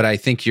customers. But I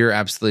think you're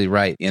absolutely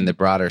right in the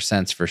broader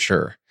sense for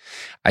sure.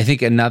 I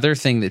think another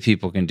thing that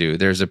people can do,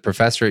 there's a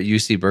professor at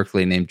UC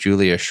Berkeley named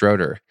Julia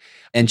Schroeder,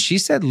 and she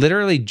said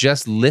literally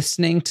just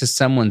listening to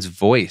someone's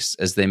voice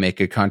as they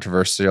make a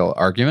controversial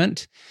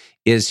argument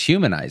is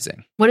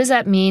humanizing. What does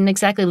that mean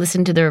exactly?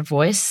 Listen to their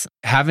voice?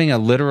 Having a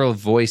literal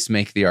voice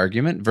make the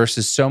argument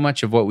versus so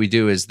much of what we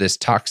do is this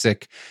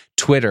toxic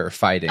Twitter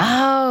fighting.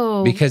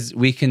 Oh. Because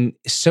we can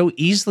so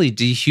easily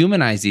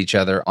dehumanize each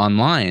other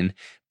online,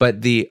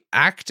 but the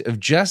act of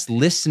just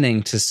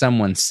listening to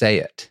someone say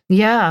it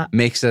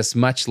makes us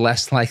much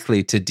less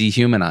likely to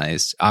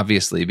dehumanize,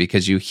 obviously,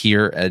 because you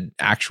hear an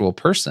actual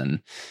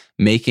person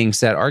making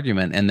said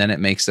argument, and then it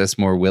makes us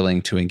more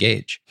willing to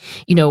engage.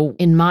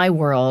 In my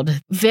world,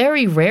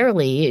 very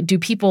rarely do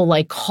people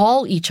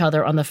call each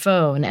other on the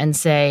phone and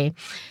say,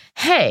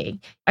 hey,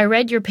 I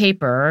read your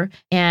paper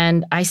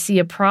and I see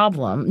a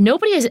problem.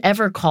 Nobody has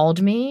ever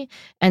called me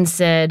and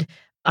said,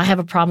 I have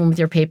a problem with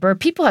your paper.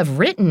 People have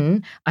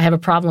written, I have a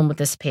problem with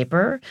this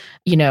paper.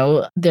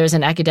 There's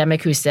an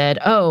academic who said,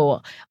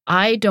 oh,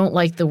 I don't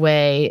like the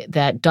way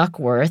that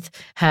Duckworth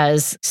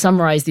has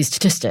summarized these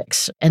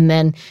statistics. And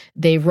then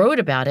they wrote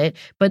about it,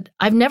 but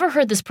I've never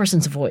heard this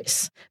person's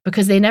voice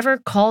because they never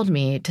called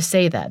me to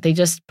say that. They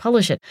just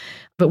publish it.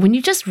 But when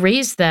you just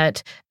raised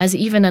that as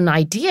even an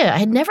idea, it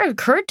had never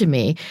occurred to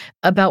me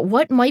about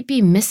what might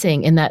be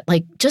missing in that,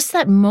 like just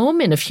that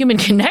moment of human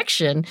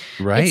connection.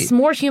 Right. It's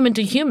more human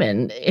to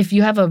human if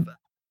you have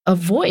a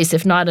voice,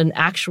 if not an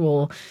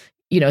actual,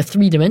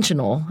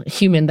 three-dimensional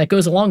human that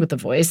goes along with the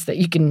voice that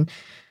you can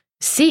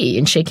see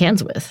and shake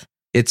hands with.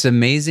 It's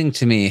amazing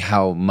to me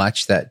how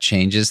much that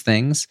changes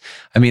things.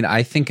 I mean,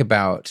 I think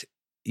about,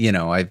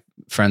 I'm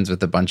friends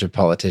with a bunch of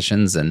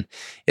politicians, and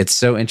it's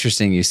so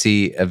interesting. You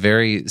see a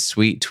very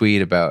sweet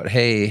tweet about,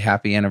 hey,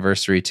 happy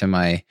anniversary to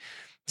my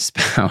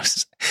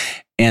spouse.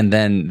 And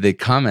then the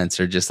comments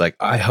are just like,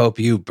 I hope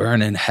you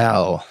burn in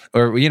hell.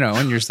 Or, and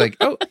you're just like,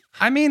 oh,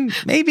 I mean,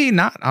 maybe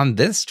not on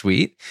this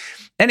tweet.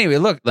 Anyway,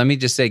 look, let me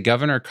just say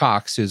Governor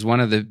Cox, who's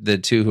one of the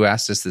two who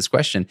asked us this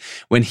question,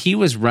 when he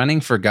was running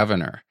for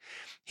governor,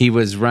 he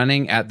was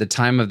running at the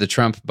time of the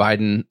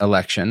Trump-Biden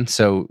election.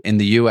 So in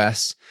the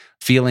U.S.,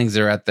 feelings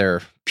are at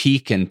their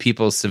peak and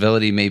people's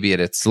civility may be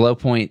at its low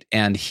point.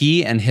 And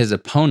he and his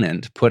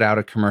opponent put out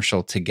a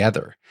commercial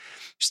together.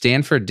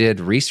 Stanford did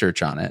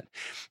research on it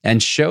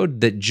and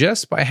showed that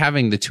just by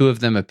having the two of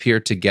them appear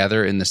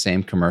together in the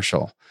same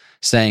commercial,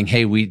 saying,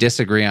 hey, we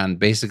disagree on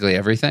basically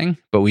everything,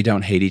 but we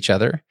don't hate each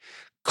other,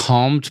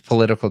 calmed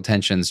political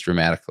tensions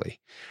dramatically.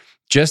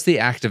 Just the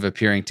act of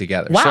appearing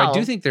together. Wow. So I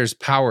do think there's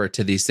power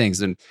to these things.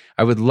 And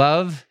I would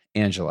love,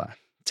 Angela,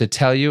 to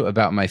tell you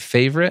about my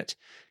favorite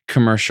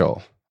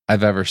commercial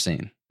I've ever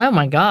seen. Oh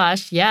my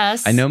gosh,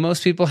 yes. I know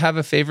most people have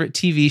a favorite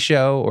TV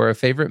show or a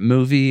favorite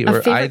movie.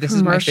 This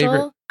is my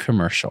favorite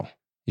commercial.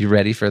 You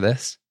ready for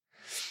this?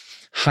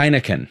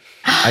 Heineken.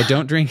 I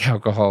don't drink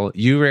alcohol.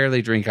 You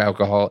rarely drink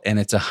alcohol, and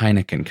it's a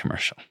Heineken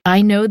commercial.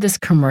 I know this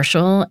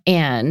commercial,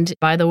 and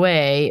by the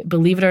way,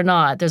 believe it or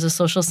not, there's a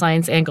social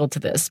science angle to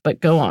this, but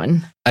go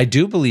on. I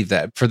do believe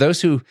that. For those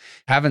who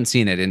haven't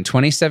seen it, in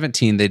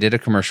 2017, they did a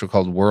commercial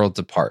called Worlds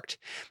Apart,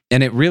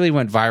 and it really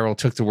went viral,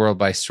 took the world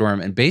by storm,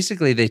 and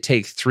basically they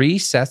take three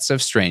sets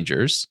of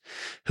strangers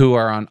who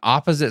are on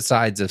opposite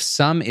sides of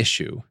some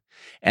issue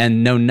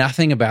and know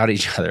nothing about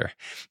each other,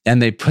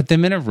 and they put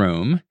them in a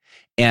room.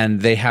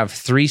 And they have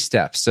 3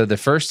 steps. So the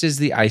first is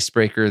the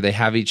icebreaker. They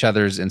have each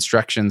other's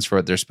instructions for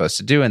what they're supposed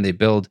to do, and they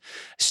build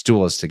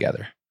stools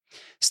together.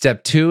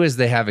 Step 2 is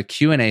they have a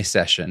Q&A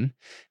session,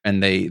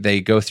 and they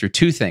go through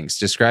 2 things.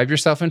 Describe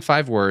yourself in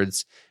 5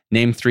 words.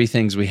 Name 3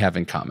 things we have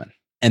in common.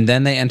 And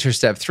then they enter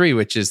step 3,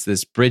 which is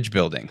this bridge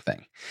building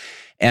thing.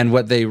 And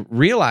what they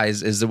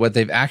realize is that what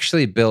they've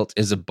actually built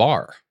is a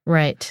bar.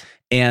 Right.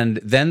 And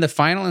then the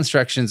final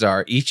instructions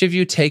are, each of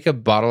you take a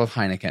bottle of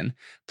Heineken,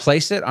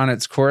 place it on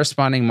its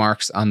corresponding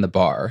marks on the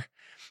bar,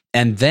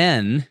 and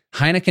then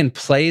Heineken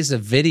plays a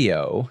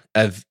video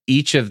of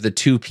each of the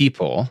 2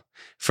 people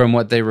from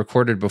what they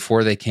recorded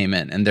before they came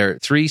in. And there are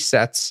 3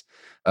 sets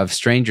of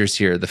strangers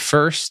here. The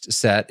first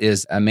set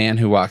is a man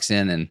who walks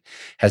in and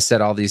has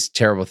said all these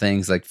terrible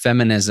things like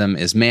feminism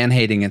is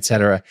man-hating,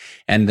 etc.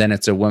 And then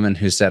it's a woman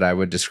who said, I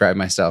would describe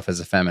myself as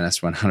a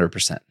feminist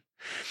 100%.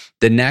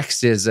 The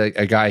next is a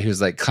guy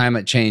who's like,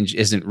 climate change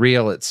isn't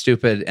real, it's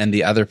stupid. And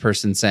the other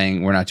person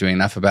saying, we're not doing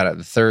enough about it.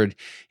 The third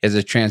is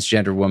a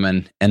transgender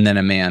woman. And then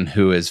a man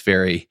who is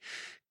very,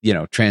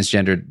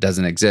 transgender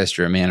doesn't exist,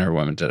 or a man or a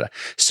woman.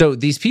 So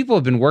these people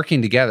have been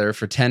working together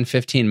for 10,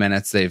 15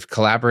 minutes. They've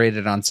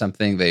collaborated on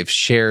something. They've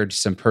shared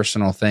some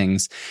personal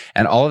things.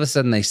 And all of a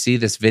sudden they see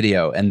this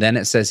video. And then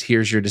it says,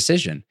 here's your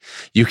decision.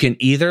 You can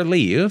either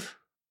leave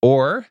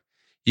or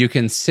you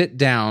can sit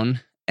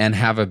down and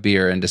have a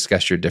beer and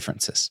discuss your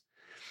differences.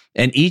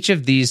 And each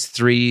of these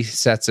 3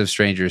 sets of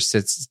strangers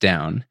sits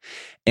down.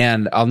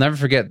 And I'll never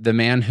forget the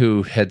man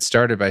who had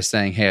started by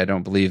saying, hey, I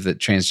don't believe that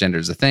transgender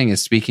is a thing,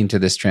 is speaking to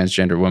this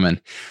transgender woman.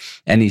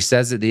 And he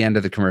says at the end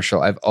of the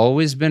commercial, I've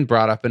always been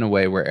brought up in a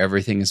way where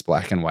everything is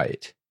black and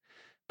white,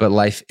 but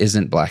life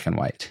isn't black and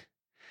white.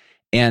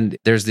 And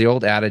there's the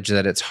old adage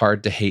that it's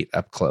hard to hate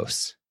up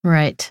close.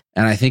 Right.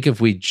 And I think if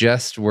we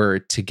just were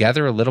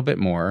together a little bit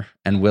more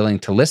and willing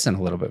to listen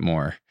a little bit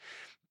more,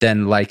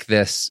 then like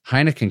this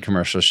Heineken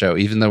commercial show,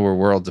 even though we're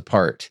worlds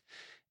apart,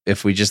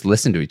 if we just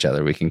listen to each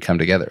other, we can come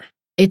together.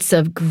 It's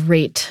a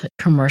great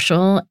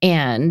commercial.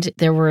 And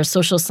there were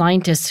social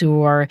scientists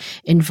who are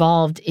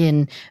involved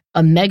in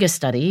a mega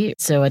study,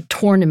 so a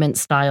tournament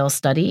style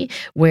study,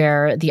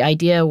 where the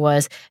idea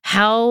was,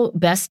 how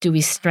best do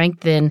we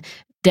strengthen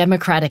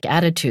democratic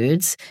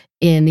attitudes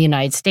in the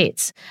United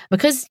States?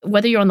 Because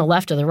whether you're on the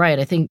left or the right,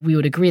 I think we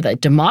would agree that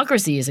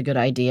democracy is a good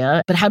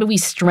idea, but how do we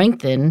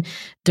strengthen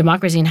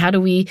democracy, and how do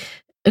we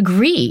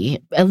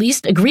at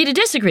least agree to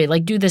disagree,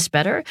 like do this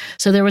better?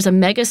 So there was a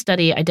mega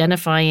study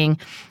identifying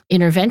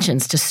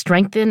interventions to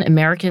strengthen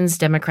Americans'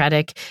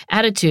 democratic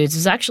attitudes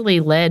was actually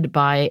led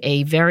by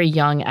a very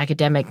young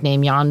academic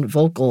named Jan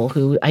Volkel,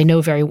 who I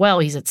know very well.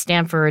 He's at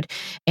Stanford.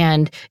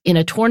 And in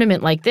a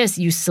tournament like this,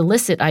 you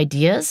solicit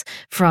ideas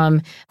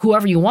from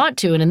whoever you want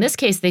to. And in this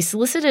case, they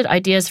solicited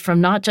ideas from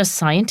not just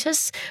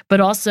scientists, but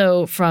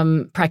also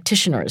from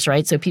practitioners,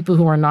 right? So people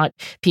who are not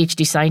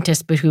PhD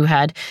scientists, but who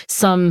had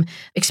some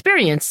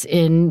experience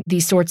in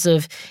these sorts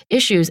of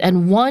issues.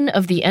 And one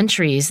of the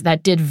entries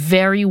that did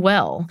very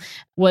well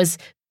was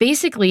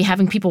basically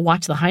having people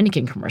watch the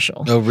Heineken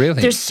commercial. Oh,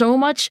 really? There's so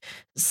much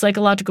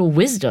psychological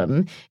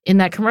wisdom in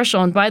that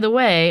commercial. And by the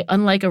way,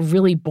 unlike a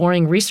really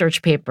boring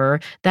research paper,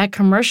 that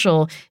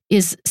commercial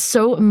is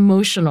so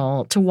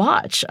emotional to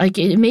watch. Like,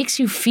 it makes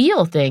you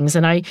feel things.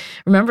 And I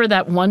remember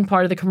that one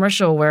part of the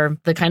commercial where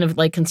the kind of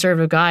like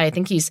conservative guy, I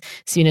think he's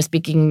seen as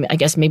speaking, I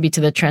guess, maybe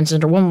to the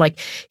transgender woman, like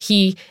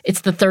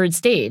it's the third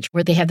stage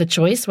where they have the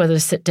choice whether to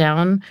sit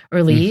down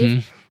or leave.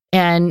 Mm-hmm.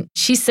 And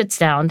she sits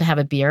down to have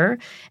a beer,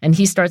 and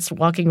he starts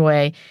walking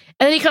away.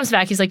 And then he comes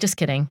back. He's like, just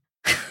kidding.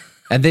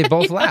 And they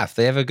both laugh.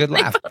 They have a good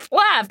laugh. They both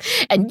laugh.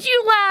 And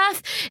you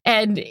laugh.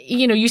 And,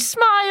 you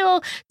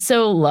smile.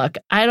 So, look,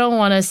 I don't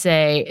want to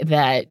say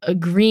that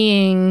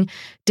agreeing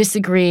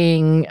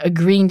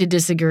to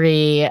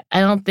disagree, I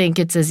don't think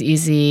it's as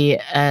easy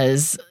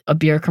as a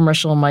beer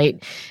commercial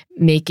might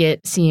make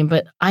it seem.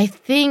 But I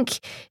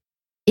think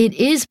it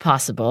is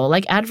possible.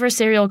 Like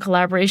adversarial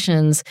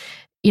collaborations,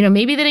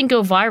 maybe they didn't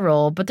go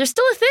viral, but they're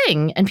still a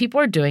thing and people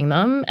are doing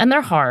them and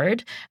they're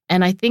hard.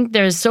 And I think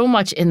there's so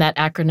much in that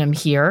acronym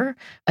here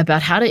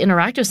about how to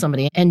interact with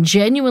somebody and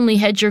genuinely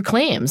hedge your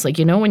claims. Like,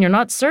 when you're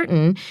not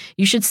certain,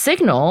 you should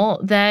signal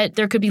that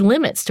there could be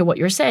limits to what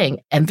you're saying,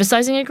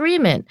 emphasizing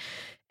agreement,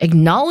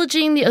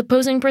 acknowledging the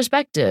opposing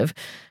perspective,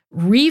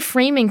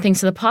 reframing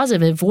things to the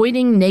positive,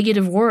 avoiding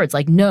negative words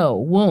like no,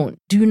 won't,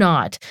 do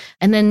not.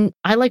 And then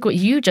I like what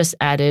you just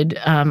added.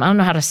 I don't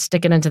know how to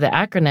stick it into the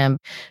acronym,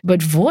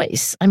 but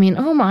voice. I mean,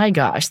 oh my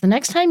gosh, the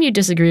next time you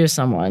disagree with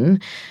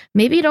someone,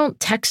 maybe don't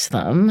text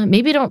them,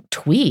 maybe don't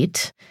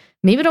tweet,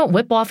 maybe don't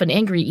whip off an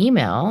angry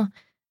email,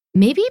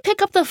 maybe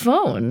pick up the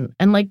phone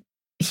and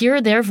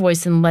hear their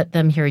voice and let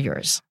them hear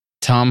yours.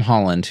 Tom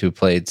Holland, who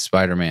played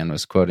Spider-Man,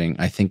 was quoting,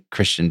 I think,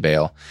 Christian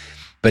Bale.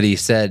 But he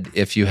said,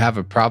 if you have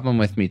a problem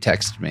with me,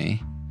 text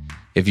me.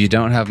 If you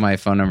don't have my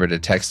phone number to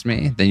text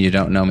me, then you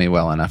don't know me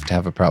well enough to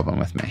have a problem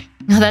with me.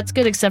 No, that's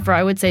good, except for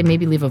I would say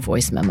maybe leave a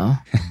voice memo.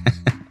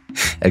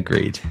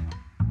 Agreed.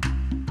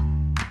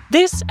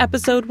 This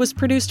episode was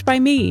produced by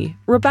me,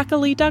 Rebecca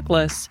Lee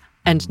Douglas.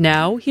 And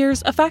now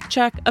here's a fact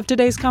check of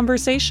today's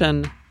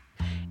conversation.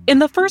 In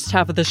the first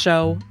half of the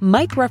show,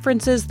 Mike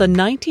references the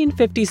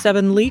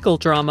 1957 legal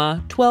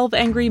drama 12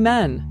 Angry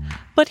Men,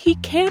 but he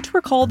can't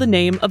recall the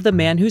name of the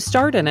man who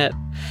starred in it.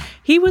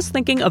 He was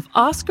thinking of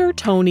Oscar,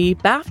 Tony,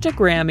 BAFTA,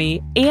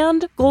 Grammy,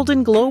 and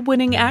Golden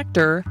Globe-winning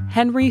actor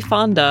Henry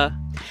Fonda.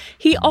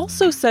 He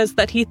also says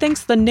that he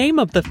thinks the name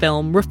of the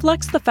film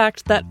reflects the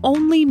fact that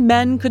only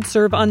men could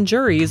serve on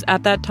juries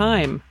at that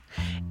time.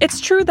 It's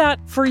true that,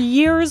 for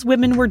years,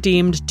 women were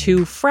deemed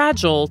too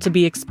fragile to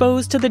be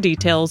exposed to the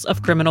details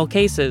of criminal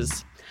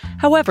cases.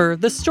 However,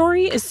 the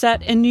story is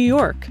set in New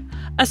York,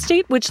 a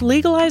state which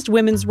legalized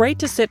women's right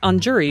to sit on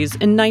juries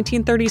in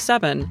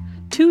 1937,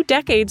 2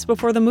 decades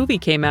before the movie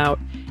came out.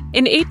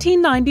 In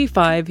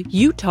 1895,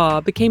 Utah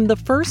became the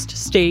first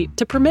state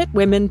to permit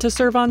women to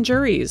serve on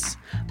juries.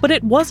 But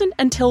it wasn't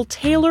until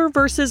Taylor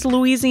versus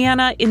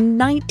Louisiana in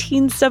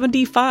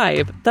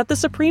 1975 that the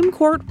Supreme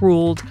Court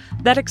ruled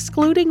that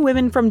excluding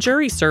women from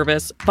jury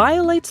service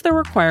violates the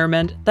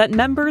requirement that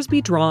members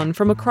be drawn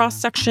from a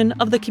cross-section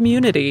of the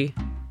community.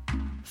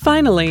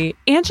 Finally,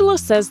 Angela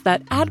says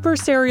that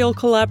adversarial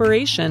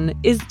collaboration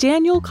is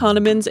Daniel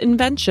Kahneman's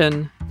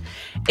invention.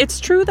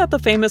 It's true that the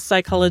famous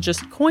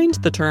psychologist coined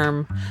the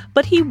term,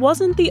 but he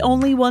wasn't the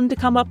only one to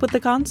come up with the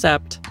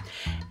concept.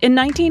 In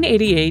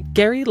 1988,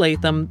 Gary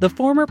Latham, the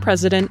former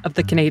president of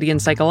the Canadian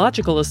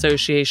Psychological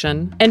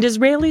Association, and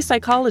Israeli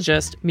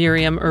psychologist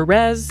Miriam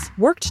Erez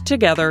worked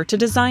together to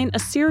design a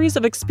series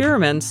of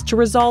experiments to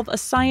resolve a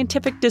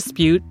scientific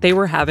dispute they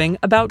were having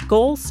about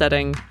goal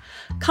setting.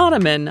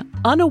 Kahneman,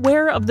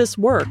 unaware of this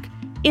work,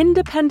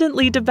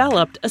 independently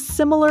developed a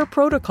similar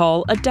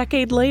protocol a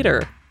decade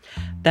later.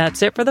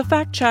 That's it for the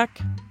fact check.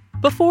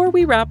 Before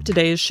we wrap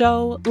today's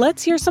show,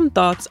 let's hear some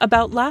thoughts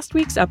about last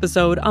week's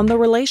episode on the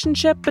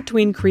relationship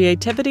between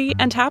creativity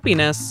and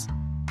happiness.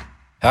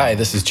 Hi,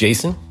 this is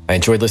Jason. I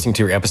enjoyed listening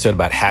to your episode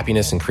about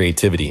happiness and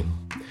creativity.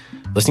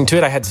 Listening to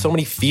it, I had so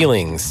many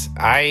feelings.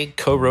 I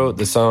co-wrote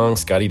the song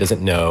Scotty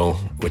Doesn't Know,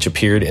 which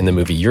appeared in the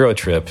movie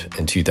Eurotrip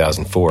in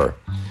 2004.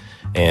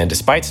 And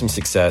despite some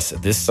success,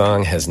 this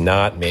song has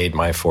not made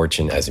my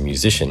fortune as a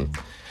musician.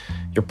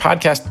 Your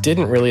podcast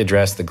didn't really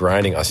address the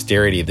grinding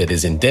austerity that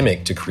is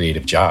endemic to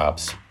creative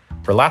jobs.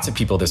 For lots of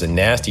people, there's a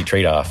nasty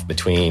trade-off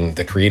between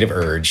the creative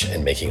urge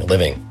and making a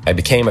living. I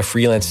became a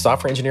freelance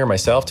software engineer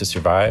myself to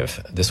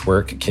survive. This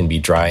work can be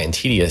dry and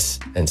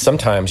tedious, and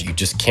sometimes you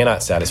just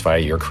cannot satisfy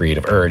your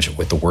creative urge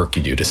with the work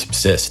you do to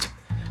subsist.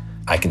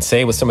 I can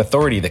say with some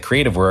authority that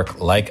creative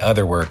work, like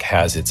other work,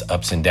 has its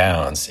ups and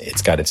downs.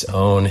 It's got its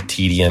own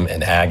tedium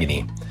and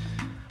agony.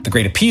 The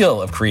great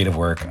appeal of creative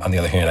work, on the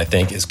other hand, I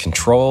think, is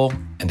control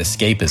and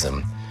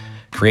escapism.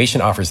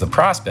 Creation offers the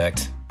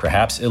prospect,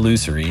 perhaps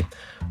illusory,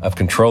 of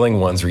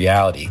controlling one's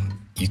reality.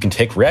 You can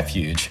take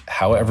refuge,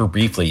 however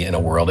briefly, in a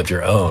world of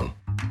your own.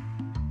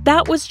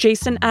 That was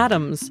Jason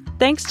Adams.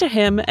 Thanks to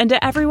him and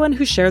to everyone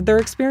who shared their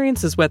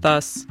experiences with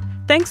us.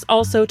 Thanks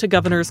also to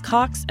Governors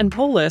Cox and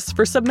Polis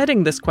for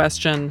submitting this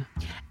question.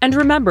 And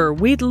remember,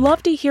 we'd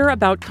love to hear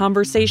about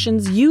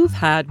conversations you've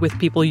had with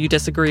people you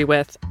disagree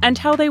with and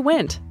how they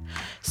went.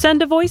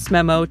 Send a voice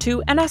memo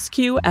to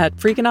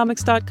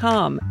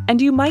nsq@freakonomics.com,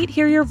 and you might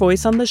hear your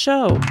voice on the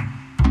show.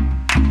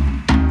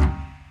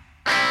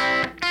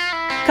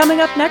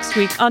 Coming up next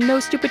week on No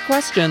Stupid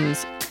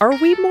Questions, are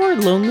we more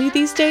lonely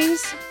these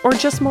days, or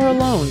just more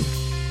alone?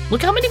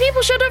 Look how many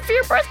people showed up for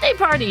your birthday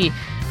party.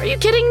 Are you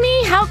kidding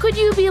me? How could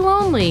you be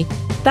lonely?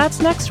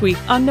 That's next week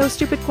on No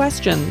Stupid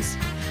Questions.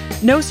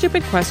 No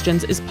Stupid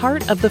Questions is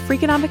part of the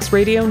Freakonomics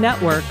Radio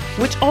Network,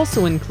 which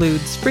also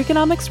includes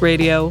Freakonomics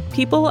Radio,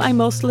 People I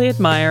Mostly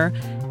Admire,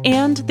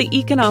 and The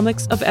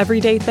Economics of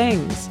Everyday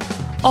Things.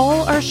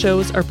 All our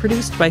shows are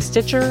produced by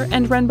Stitcher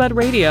and Renbud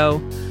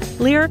Radio.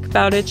 Lyric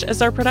Bowditch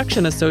is our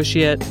production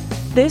associate.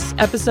 This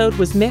episode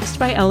was mixed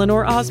by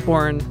Eleanor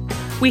Osborne.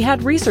 We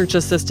had research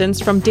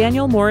assistance from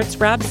Daniel Moritz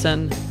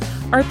Rabson.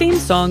 Our theme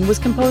song was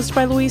composed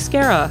by Luis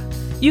Guerra.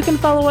 You can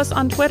follow us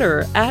on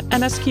Twitter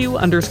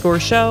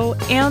 @NSQ_show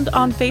and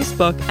on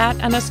Facebook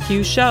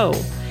 @NSQ show.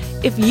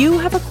 If you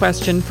have a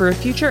question for a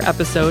future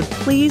episode,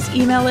 please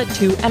email it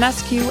to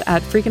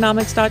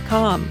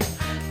nsq@freakonomics.com.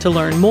 To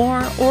learn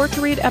more or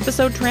to read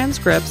episode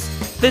transcripts,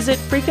 visit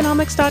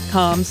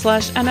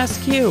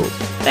freakonomics.com/NSQ.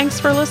 Thanks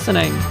for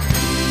listening.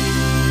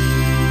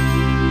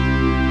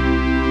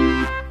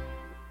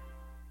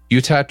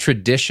 Utah,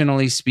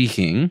 traditionally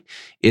speaking,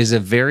 is a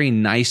very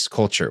nice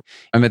culture.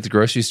 I'm at the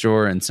grocery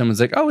store and someone's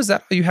like, "Oh, is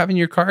that all you have in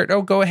your cart?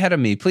 Oh, go ahead of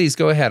me. Please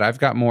go ahead. I've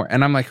got more."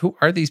 And I'm like, "Who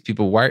are these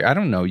people? Why? I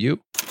don't know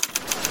you."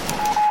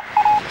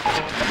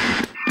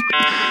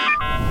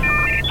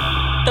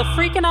 The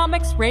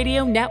Freakonomics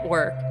Radio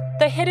Network,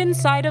 the hidden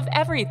side of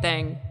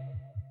everything.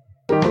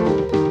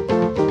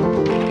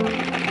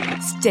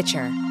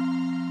 Stitcher.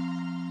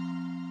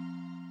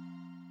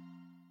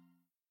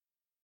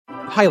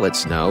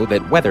 Pilots know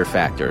that weather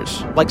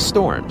factors, like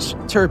storms,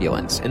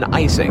 turbulence, and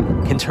icing,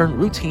 can turn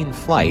routine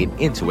flight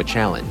into a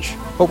challenge.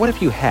 But what if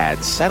you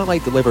had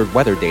satellite-delivered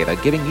weather data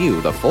giving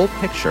you the full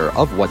picture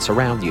of what's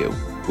around you?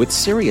 With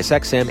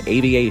SiriusXM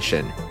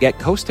Aviation, get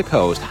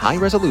coast-to-coast,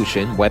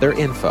 high-resolution weather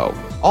info,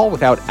 all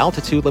without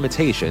altitude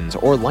limitations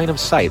or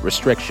line-of-sight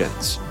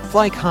restrictions.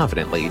 Fly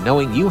confidently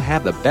knowing you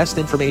have the best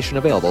information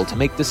available to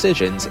make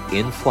decisions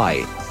in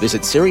flight.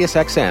 Visit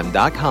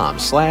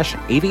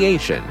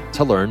SiriusXM.com/aviation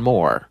to learn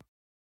more.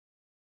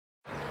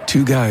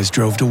 Two guys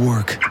drove to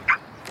work.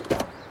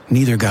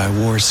 Neither guy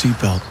wore a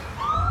seatbelt.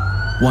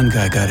 One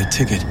guy got a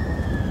ticket.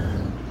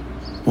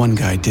 One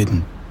guy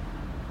didn't.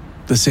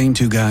 The same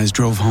two guys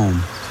drove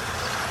home.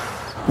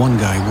 One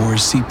guy wore a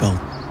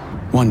seatbelt.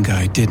 One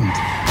guy didn't.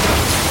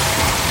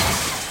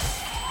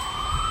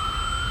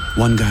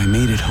 One guy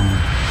made it home.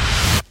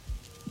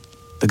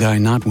 The guy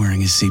not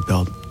wearing his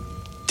seatbelt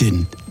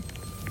didn't.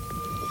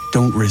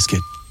 Don't risk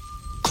it.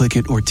 Click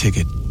it or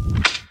ticket.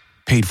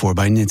 Paid for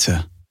by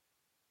NHTSA.